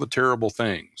 all the terrible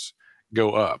things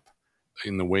go up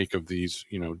in the wake of these,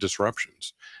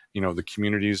 disruptions. The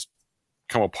communities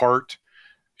come apart.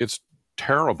 It's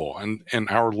terrible. And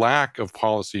our lack of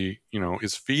policy,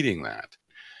 is feeding that.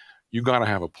 You got to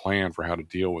have a plan for how to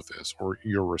deal with this, or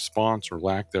your response or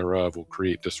lack thereof will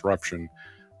create disruption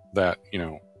that,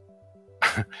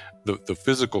 the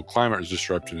physical climate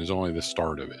disruption is only the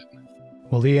start of it.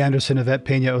 Well, Lee Anderson, Yvette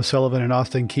Pena O'Sullivan, and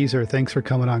Austin Keyser, thanks for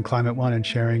coming on Climate One and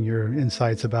sharing your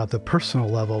insights about the personal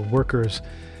level workers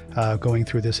going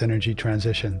through this energy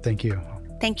transition. Thank you.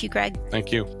 Thank you, Greg.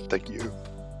 Thank you. Thank you.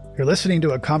 You're listening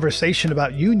to a conversation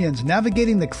about unions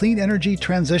navigating the clean energy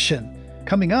transition.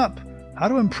 Coming up, how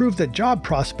to improve the job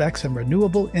prospects in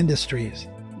renewable industries.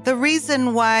 The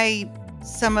reason why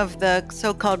some of the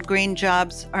so-called green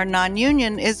jobs are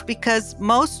non-union is because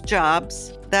most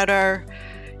jobs that are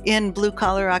in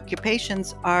blue-collar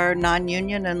occupations are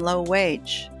non-union and low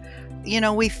wage.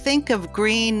 We think of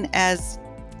green as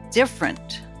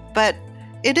different, but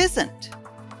it isn't.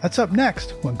 That's up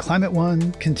next when Climate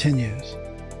One continues.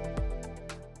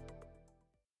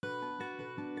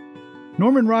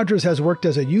 Norman Rogers has worked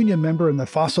as a union member in the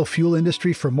fossil fuel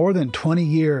industry for more than 20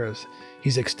 years.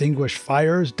 He's extinguished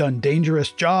fires, done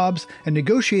dangerous jobs, and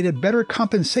negotiated better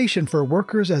compensation for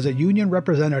workers as a union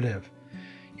representative.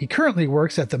 He currently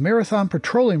works at the Marathon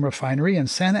Petroleum Refinery in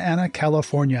Santa Ana,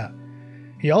 California.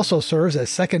 He also serves as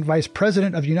second vice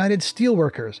president of United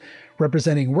Steelworkers,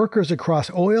 representing workers across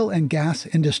oil and gas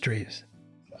industries.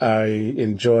 I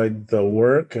enjoyed the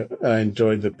work. I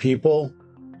enjoyed the people.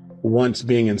 Once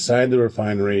being inside the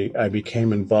refinery, I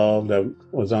became involved. I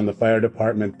was on the fire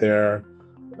department there.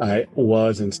 I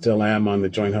was and still am on the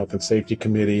Joint Health and Safety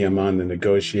Committee. I'm on the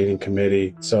negotiating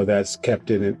committee. So that's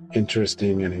kept it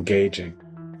interesting and engaging.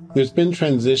 There's been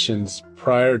transitions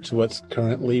prior to what's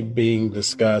currently being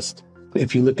discussed.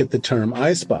 If you look at the term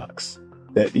icebox,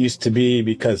 that used to be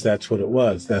because that's what it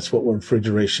was. That's what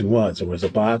refrigeration was. It was a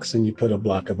box and you put a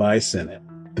block of ice in it.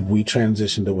 We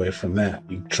transitioned away from that.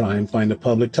 You try and find a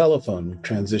public telephone. We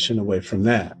transition away from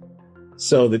that.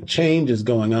 So the change is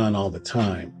going on all the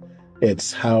time.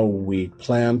 It's how we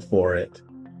plan for it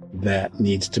that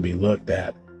needs to be looked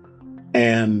at.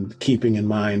 And keeping in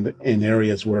mind in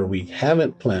areas where we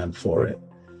haven't planned for it,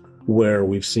 where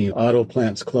we've seen auto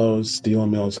plants close, steel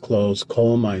mills close,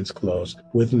 coal mines close,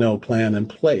 with no plan in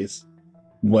place.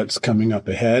 What's coming up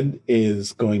ahead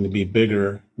is going to be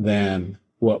bigger than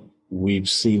what we've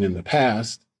seen in the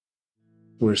past.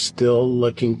 We're still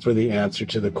looking for the answer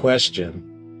to the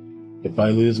question, if I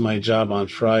lose my job on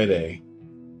Friday,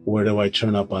 where do I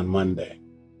turn up on Monday?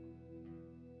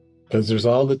 Because there's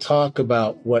all the talk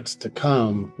about what's to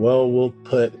come. Well, we'll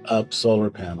put up solar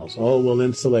panels. Oh, we'll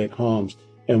insulate homes.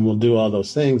 And we'll do all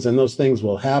those things, and those things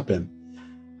will happen,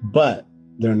 but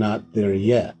they're not there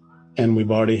yet. And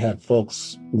we've already had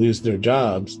folks lose their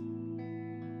jobs.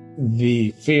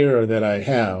 The fear that I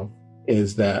have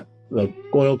is that the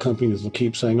oil companies will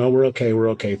keep saying, oh, we're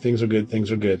okay, things are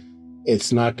good.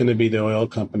 It's not going to be the oil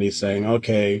companies saying,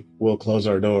 okay, we'll close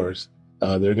our doors.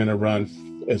 They're going to run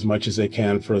as much as they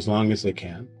can for as long as they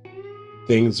can.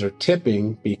 Things are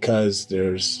tipping because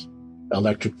there's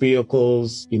electric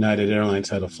vehicles. United Airlines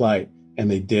had a flight,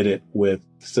 and they did it with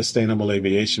sustainable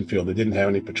aviation fuel. They didn't have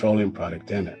any petroleum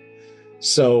product in it.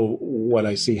 So what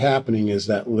I see happening is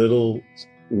that little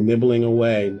nibbling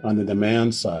away on the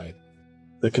demand side.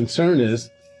 The concern is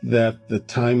that the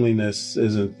timeliness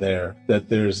isn't there, that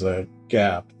there's a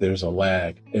gap, there's a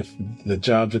lag. If the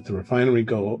jobs at the refinery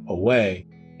go away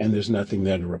and there's nothing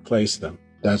there to replace them,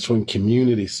 that's when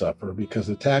communities suffer because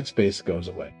the tax base goes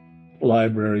away.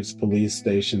 Libraries, police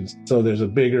stations. So there's a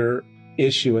bigger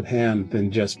issue at hand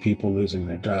than just people losing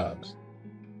their jobs.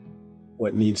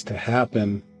 What needs to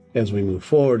happen as we move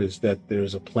forward is that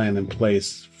there's a plan in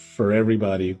place for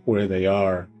everybody where they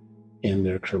are in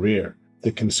their career.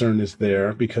 The concern is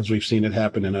there because we've seen it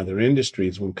happen in other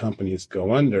industries when companies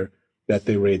go under, that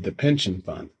they raid the pension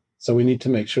fund. So we need to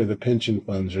make sure the pension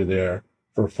funds are there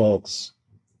for folks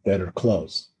that are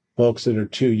close. Folks that are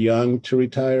too young to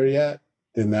retire yet,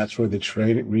 then that's where the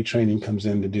retraining comes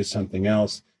in to do something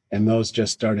else. And those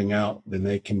just starting out, then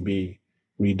they can be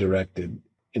redirected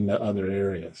into other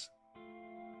areas.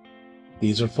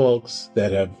 These are folks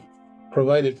that have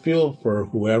provided fuel for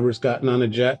whoever's gotten on a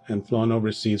jet and flown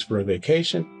overseas for a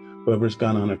vacation, whoever's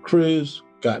gone on a cruise,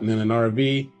 gotten in an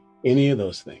RV, any of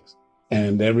those things.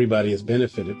 And everybody has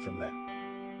benefited from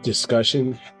that.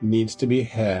 Discussion needs to be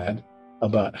had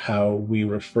about how we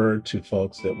refer to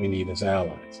folks that we need as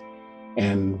allies.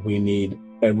 And we need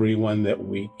everyone that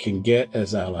we can get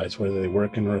as allies, whether they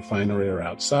work in a refinery or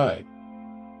outside.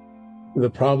 The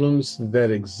problems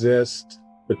that exist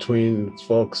between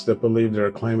folks that believe there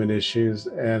are climate issues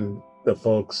and the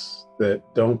folks that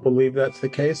don't believe that's the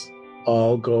case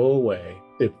all go away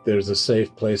if there's a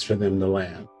safe place for them to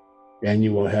land. And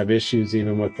you will have issues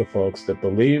even with the folks that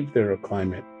believe there are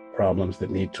climate problems that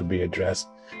need to be addressed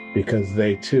because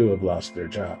they too have lost their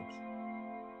jobs.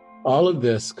 All of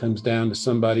this comes down to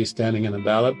somebody standing in a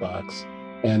ballot box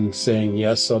and saying,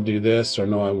 yes, I'll do this, or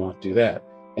no, I won't do that.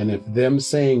 And if them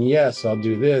saying, yes, I'll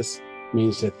do this,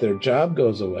 means that their job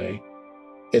goes away,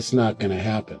 it's not going to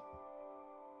happen.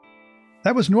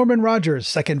 That was Norman Rogers,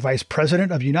 second vice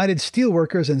president of United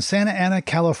Steelworkers in Santa Ana,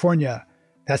 California.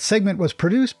 That segment was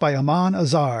produced by Aman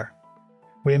Azar.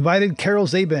 We invited Carol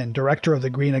Zabin, director of the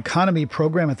Green Economy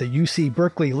program at the UC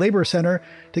Berkeley Labor Center,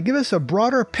 to give us a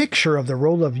broader picture of the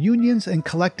role of unions in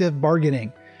collective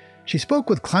bargaining. She spoke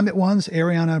with Climate One's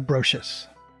Ariana Brocious.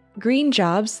 Green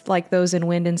jobs, like those in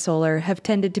wind and solar, have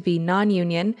tended to be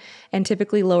non-union and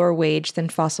typically lower wage than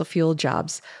fossil fuel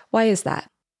jobs. Why is that?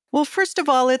 Well, first of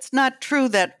all, it's not true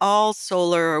that all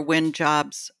solar or wind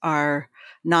jobs are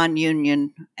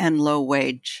non-union and low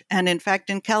wage. And in fact,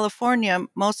 in California,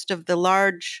 most of the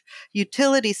large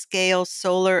utility scale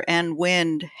solar and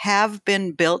wind have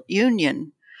been built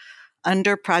union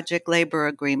under project labor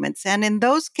agreements. And in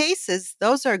those cases,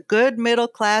 those are good middle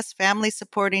class family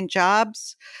supporting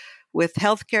jobs with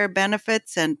healthcare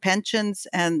benefits and pensions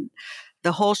and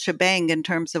the whole shebang in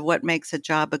terms of what makes a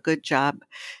job a good job.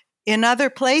 In other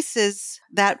places,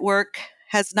 that work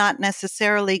has not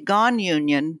necessarily gone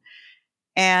union,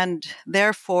 and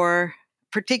therefore,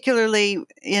 particularly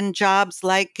in jobs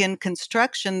like in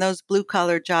construction, those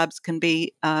blue-collar jobs can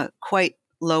be quite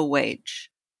low wage.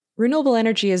 Renewable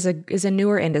energy is a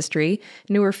newer industry,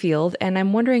 newer field, and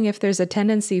I'm wondering if there's a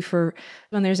tendency for,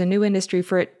 when there's a new industry,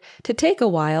 for it to take a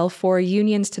while for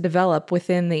unions to develop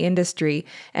within the industry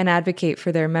and advocate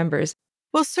for their members.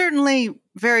 Well, certainly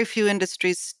very few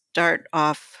industries start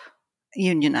off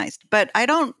unionized, but I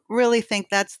don't really think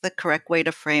that's the correct way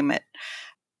to frame it.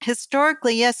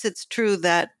 Historically, yes, it's true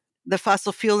that the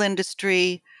fossil fuel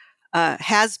industry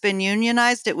has been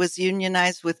unionized. It was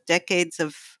unionized with decades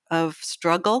of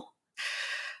struggle.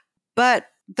 But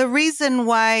the reason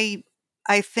why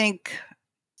I think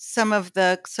some of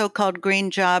the so-called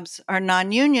green jobs are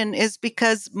non-union is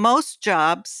because most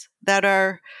jobs that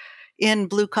are in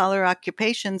blue-collar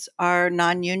occupations are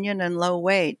non-union and low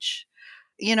wage.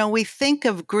 You know, we think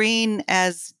of green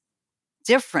as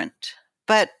different,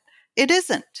 but it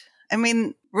isn't. I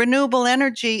mean, renewable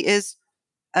energy is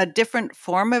a different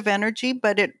form of energy,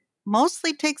 but it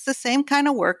mostly takes the same kind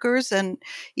of workers and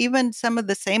even some of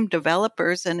the same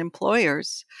developers and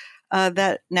employers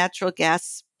that natural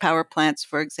gas power plants,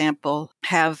 for example,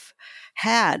 have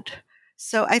had.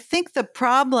 So I think the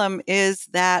problem is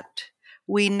that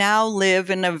we now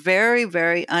live in a very,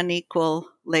 very unequal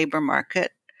labor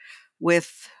market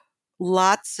with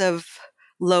lots of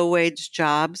low-wage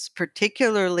jobs,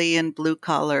 particularly in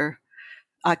blue-collar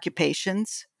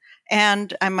occupations.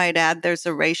 And I might add there's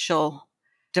a racial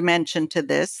dimension to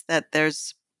this, that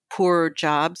there's poorer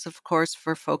jobs, of course,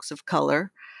 for folks of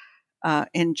color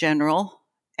in general.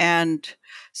 And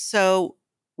so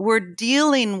we're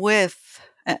dealing with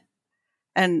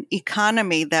an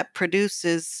economy that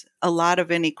produces a lot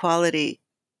of inequality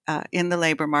in the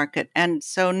labor market. And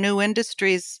so new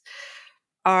industries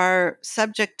are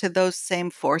subject to those same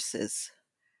forces.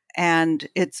 And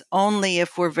it's only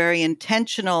if we're very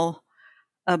intentional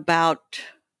about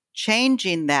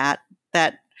changing that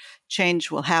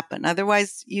change will happen.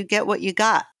 Otherwise, you get what you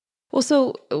got. Well,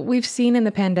 so we've seen in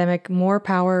the pandemic more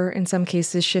power in some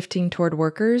cases shifting toward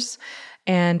workers,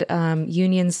 and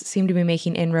unions seem to be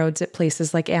making inroads at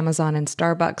places like Amazon and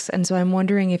Starbucks. And so I'm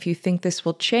wondering if you think this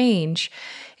will change,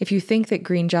 if you think that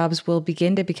green jobs will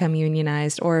begin to become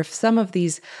unionized, or if some of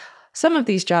these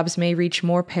jobs may reach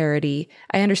more parity.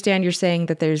 I understand you're saying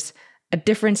that there's a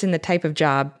difference in the type of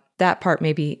job. That part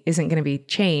maybe isn't going to be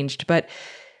changed, but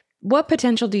what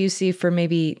potential do you see for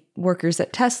maybe workers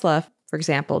at Tesla, for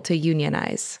example, to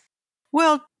unionize?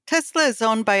 Well, Tesla is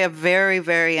owned by a very,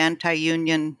 very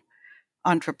anti-union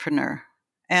entrepreneur.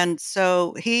 And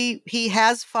so he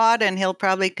has fought, and he'll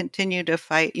probably continue to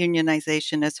fight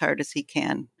unionization as hard as he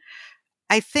can.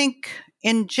 I think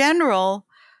in general,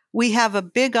 we have a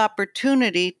big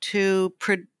opportunity to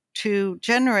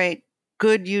generate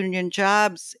good union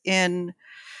jobs in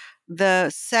the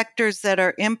sectors that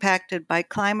are impacted by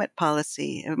climate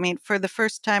policy. I mean, for the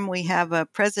first time, we have a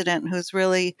president who's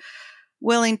really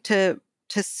willing to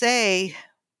say,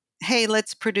 hey,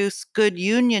 let's produce good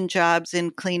union jobs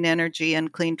in clean energy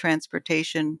and clean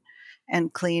transportation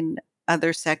and clean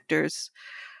other sectors,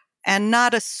 and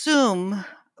not assume,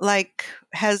 like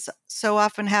has so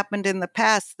often happened in the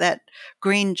past, that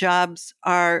green jobs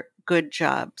are good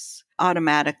jobs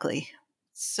automatically.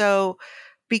 So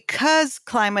because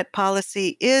climate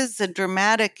policy is a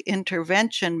dramatic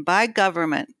intervention by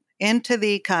government into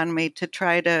the economy to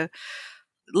try to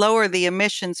lower the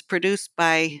emissions produced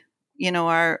by,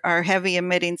 our heavy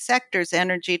emitting sectors,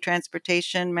 energy,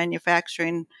 transportation,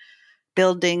 manufacturing,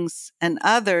 buildings, and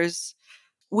others,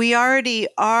 we already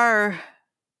are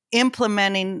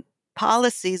implementing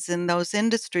policies in those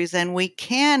industries, and we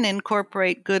can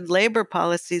incorporate good labor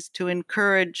policies to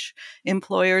encourage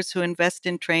employers who invest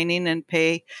in training and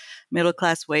pay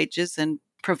middle-class wages and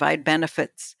provide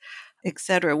benefits,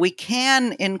 etc. We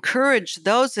can encourage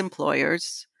those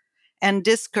employers and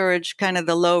discourage kind of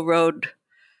the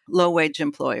low-wage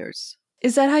employers.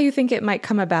 Is that how you think it might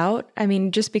come about? I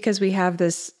mean, just because we have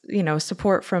this,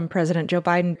 support from President Joe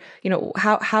Biden,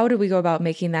 how do we go about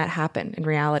making that happen in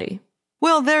reality?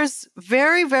 Well, there's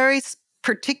very, very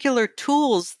particular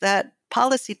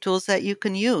policy tools that you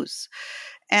can use.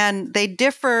 And they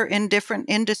differ in different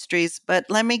industries, but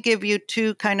let me give you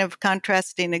two kind of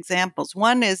contrasting examples.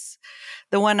 One is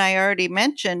the one I already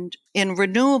mentioned in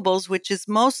renewables, which is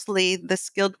mostly the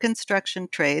skilled construction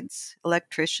trades,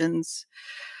 electricians,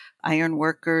 iron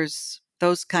workers,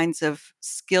 those kinds of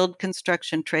skilled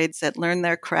construction trades that learn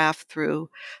their craft through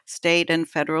state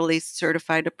and federally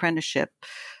certified apprenticeship.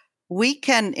 We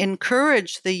can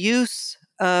encourage the use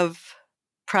of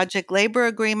project labor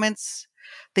agreements,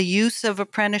 the use of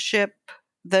apprenticeship,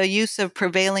 the use of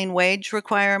prevailing wage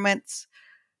requirements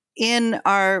in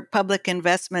our public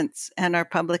investments and our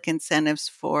public incentives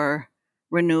for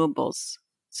renewables.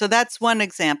 So that's one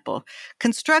example.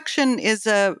 Construction is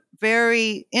a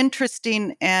very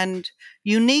interesting and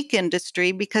unique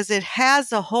industry because it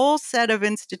has a whole set of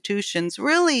institutions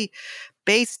really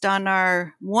based on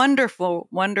our wonderful,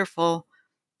 wonderful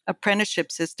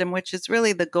apprenticeship system, which is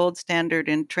really the gold standard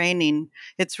in training.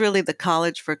 It's really the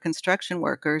college for construction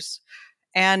workers.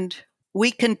 And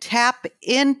we can tap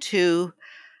into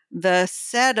the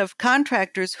set of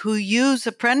contractors who use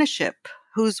apprenticeship,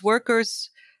 whose workers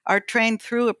are trained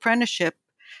through apprenticeship.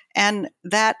 And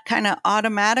that kind of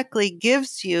automatically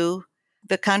gives you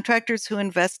the contractors who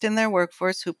invest in their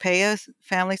workforce, who pay a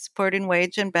family supporting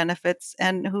wage and benefits,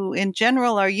 and who in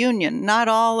general are union. Not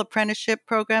all apprenticeship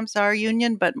programs are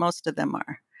union, but most of them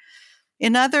are.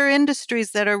 In other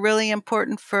industries that are really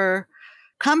important for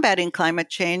combating climate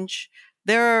change,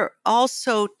 there are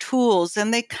also tools,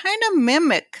 and they kind of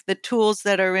mimic the tools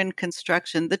that are in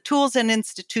construction, the tools and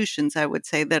institutions, I would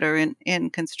say, that are in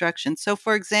construction. So,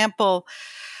 for example,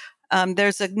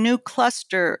 there's a new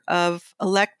cluster of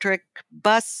electric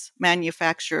bus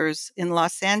manufacturers in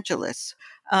Los Angeles,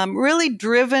 really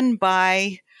driven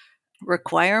by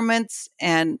requirements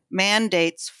and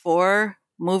mandates for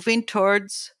moving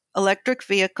towards electric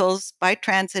vehicles by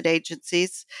transit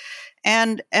agencies.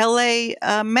 And LA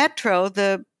Metro,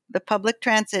 the public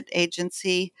transit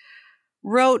agency,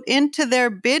 wrote into their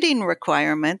bidding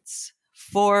requirements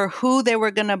for who they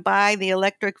were going to buy the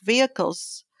electric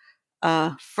vehicles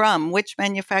from, which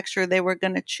manufacturer they were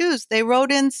going to choose. They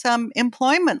wrote in some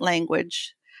employment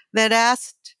language that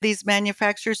asked these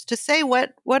manufacturers to say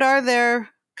what are their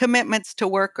commitments to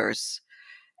workers.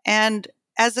 And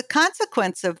as a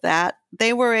consequence of that,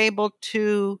 they were able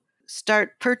to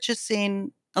start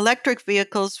purchasing electric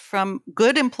vehicles from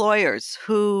good employers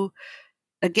who,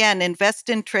 again, invest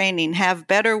in training, have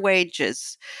better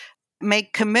wages,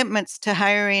 make commitments to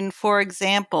hiring, for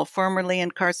example, formerly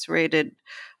incarcerated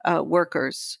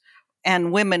workers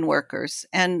and women workers.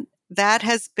 And that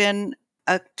has been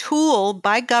a tool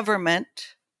by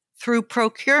government through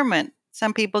procurement.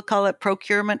 Some people call it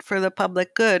procurement for the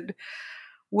public good,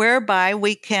 whereby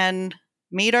we can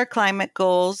meet our climate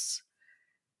goals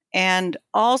and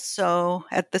also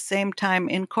at the same time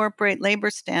incorporate labor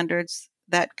standards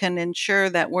that can ensure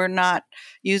that we're not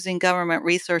using government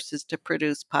resources to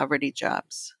produce poverty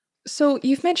jobs. So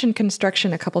you've mentioned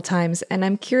construction a couple times, and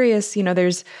I'm curious,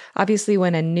 there's obviously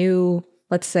when a new,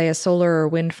 let's say a solar or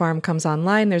wind farm comes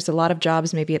online, there's a lot of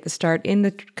jobs maybe at the start in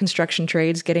the construction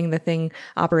trades, getting the thing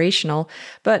operational.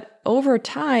 But over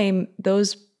time,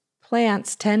 those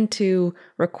plants tend to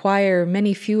require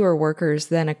many fewer workers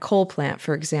than a coal plant,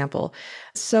 for example.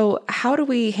 So how do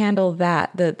we handle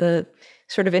that? The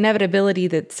sort of inevitability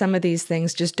that some of these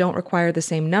things just don't require the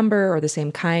same number or the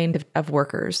same kind of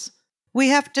workers? We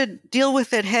have to deal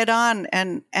with it head on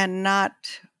and not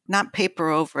paper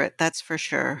over it, that's for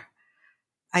sure.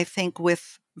 I think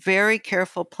with very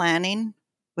careful planning,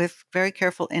 with very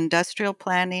careful industrial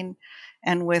planning,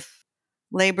 and with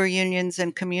labor unions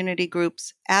and community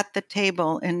groups at the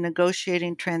table in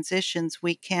negotiating transitions,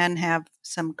 we can have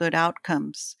some good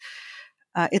outcomes.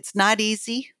 It's not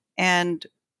easy, and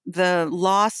the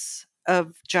loss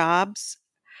of jobs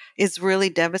is really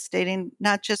devastating,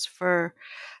 not just for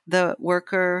the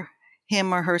worker,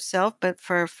 him or herself, but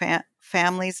for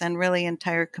families and really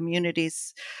entire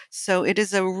communities. So it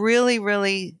is a really,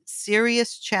 really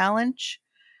serious challenge.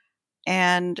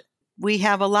 And we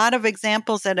have a lot of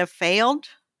examples that have failed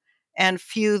and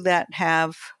few that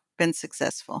have been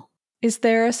successful. Is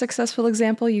there a successful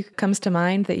example comes to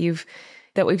mind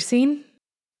that we've seen?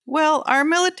 Well, our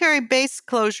military base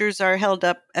closures are held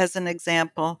up as an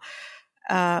example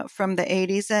from the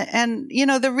 80s. And,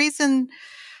 the reason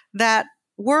that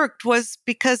worked was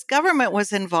because government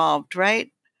was involved,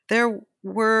 right? There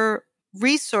were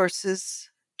resources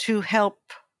to help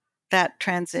that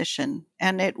transition,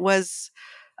 and it was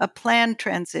a planned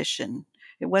transition.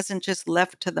 It wasn't just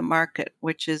left to the market,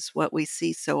 which is what we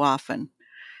see so often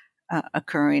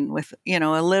occurring with,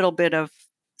 a little bit of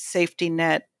safety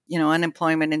net,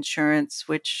 unemployment insurance,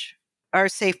 which our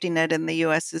safety net in the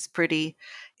U.S. is pretty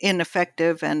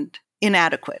ineffective and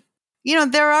inadequate.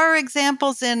 There are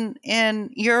examples in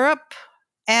Europe,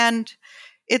 and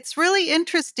it's really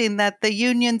interesting that the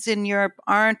unions in Europe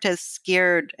aren't as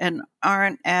scared and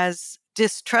aren't as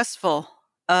distrustful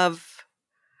of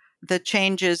the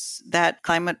changes that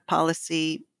climate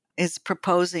policy is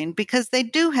proposing, because they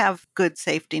do have good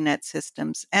safety net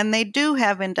systems and they do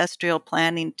have industrial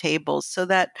planning tables, so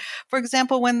that, for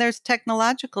example, when there's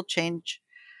technological change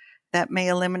that may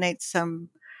eliminate some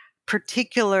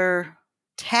particular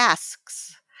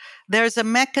tasks, there's a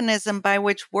mechanism by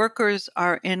which workers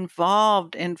are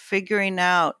involved in figuring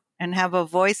out and have a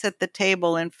voice at the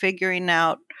table in figuring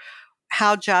out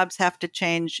how jobs have to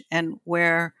change and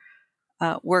where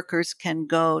workers can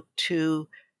go to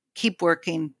keep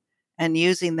working and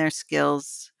using their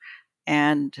skills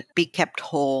and be kept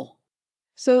whole.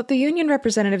 So the union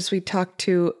representatives we talked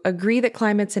to agree that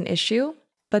climate's an issue,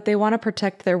 but they want to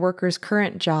protect their workers'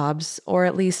 current jobs, or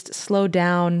at least slow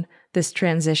down this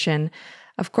transition.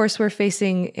 Of course, we're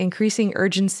facing increasing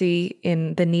urgency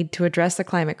in the need to address the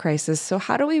climate crisis. So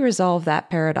how do we resolve that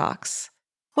paradox?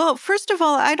 Well, first of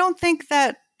all, I don't think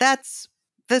that's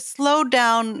the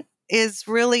slowdown is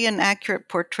really an accurate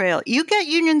portrayal. You get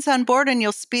unions on board and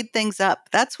you'll speed things up.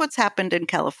 That's what's happened in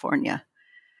California.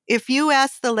 If you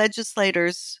ask the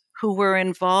legislators who were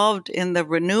involved in the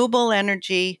renewable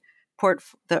energy,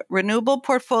 the renewable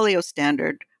portfolio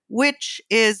standard, which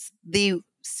is the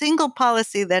single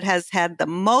policy that has had the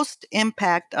most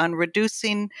impact on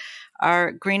reducing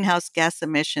our greenhouse gas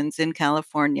emissions in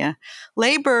California,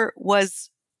 labor was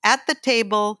at the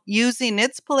table using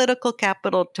its political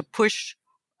capital to push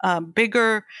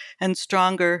bigger and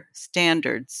stronger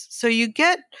standards. So you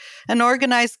get an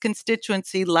organized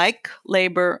constituency like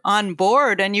labor on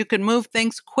board, and you can move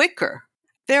things quicker.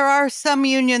 There are some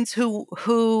unions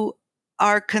who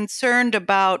are concerned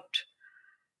about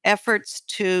efforts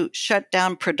to shut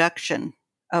down production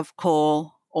of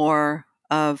coal or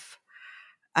of,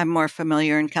 I'm more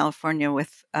familiar in California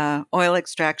with oil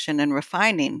extraction and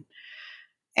refining.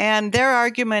 And their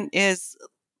argument is,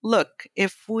 look,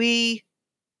 if we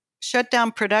shut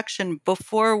down production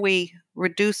before we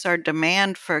reduce our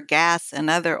demand for gas and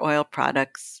other oil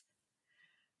products,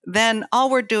 then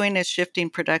all we're doing is shifting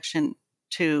production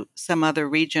to some other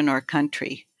region or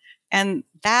country. And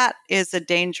that is a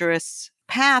dangerous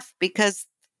path, because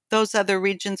those other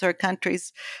regions or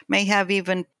countries may have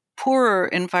even poorer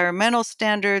environmental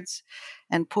standards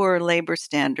and poorer labor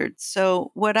standards.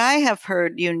 So what I have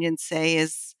heard unions say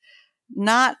is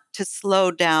not to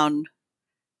slow down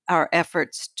our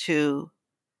efforts to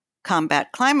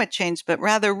combat climate change, but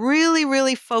rather really,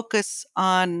 really focus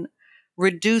on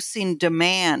reducing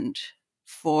demand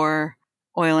for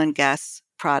oil and gas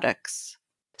products.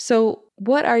 So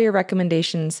what are your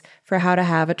recommendations for how to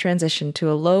have a transition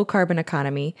to a low carbon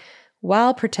economy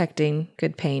while protecting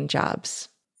good paying jobs?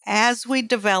 As we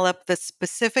develop the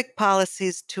specific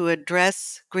policies to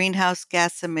address greenhouse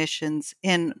gas emissions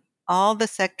in all the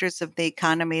sectors of the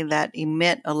economy that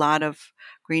emit a lot of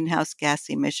greenhouse gas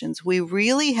emissions, we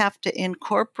really have to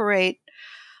incorporate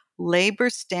labor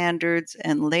standards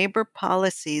and labor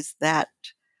policies that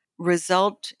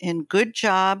result in good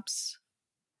jobs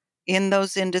in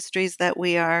those industries that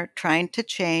we are trying to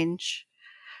change,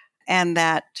 and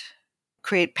that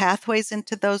create pathways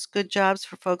into those good jobs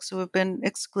for folks who have been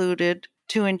excluded,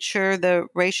 to ensure the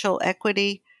racial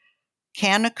equity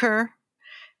can occur.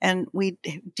 And we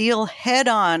deal head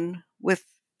on with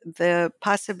the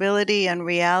possibility and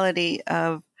reality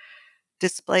of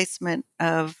displacement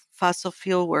of fossil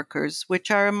fuel workers, which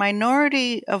are a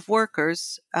minority of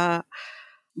workers,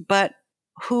 but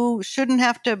who shouldn't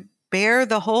have to bear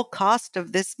the whole cost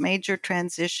of this major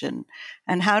transition.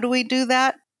 And how do we do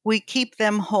that? We keep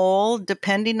them whole,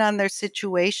 depending on their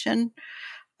situation,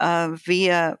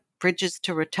 via bridges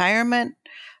to retirement,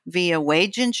 via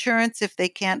wage insurance if they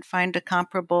can't find a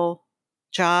comparable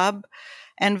job,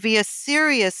 and via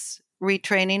serious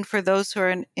retraining for those who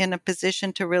are in a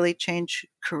position to really change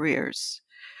careers.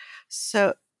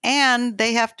 So, and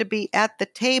they have to be at the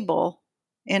table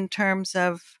in terms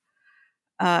of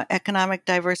economic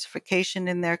diversification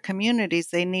in their communities.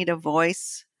 They need a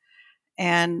voice,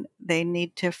 and they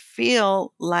need to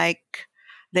feel like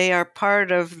they are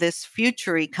part of this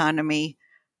future economy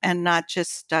and not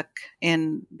just stuck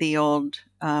in the old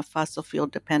fossil fuel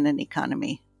dependent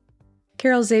economy.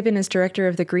 Carol Zabin is director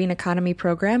of the Green Economy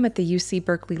Program at the UC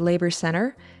Berkeley Labor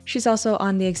Center. She's also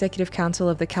on the Executive Council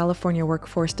of the California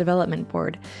Workforce Development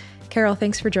Board. Carol,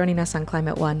 thanks for joining us on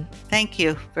Climate One. Thank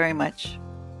you very much.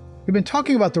 We've been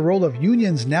talking about the role of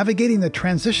unions navigating the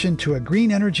transition to a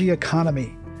green energy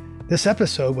economy. This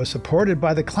episode was supported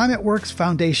by the ClimateWorks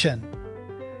Foundation.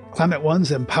 Climate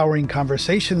One's empowering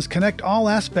conversations connect all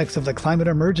aspects of the climate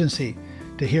emergency.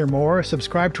 To hear more,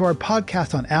 subscribe to our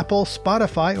podcast on Apple,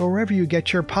 Spotify, or wherever you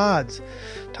get your pods.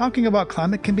 Talking about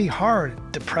climate can be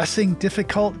hard, depressing,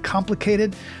 difficult,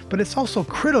 complicated, but it's also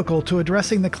critical to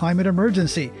addressing the climate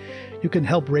emergency. You can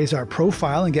help raise our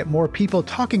profile and get more people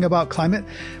talking about climate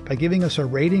by giving us a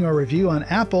rating or review on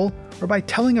Apple or by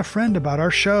telling a friend about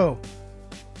our show.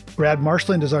 Brad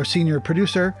Marshland is our senior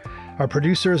producer. Our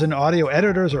producers and audio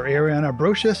editors are Ariana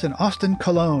Brocious and Austin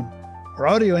Colon. Our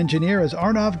audio engineer is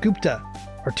Arnav Gupta.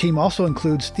 Our team also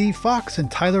includes Steve Fox and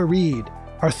Tyler Reed.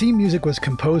 Our theme music was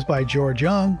composed by George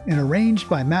Young and arranged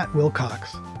by Matt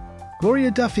Wilcox.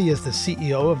 Gloria Duffy is the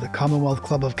CEO of the Commonwealth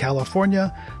Club of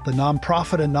California, the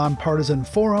nonprofit and nonpartisan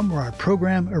forum where our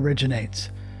program originates.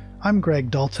 I'm Greg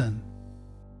Dalton.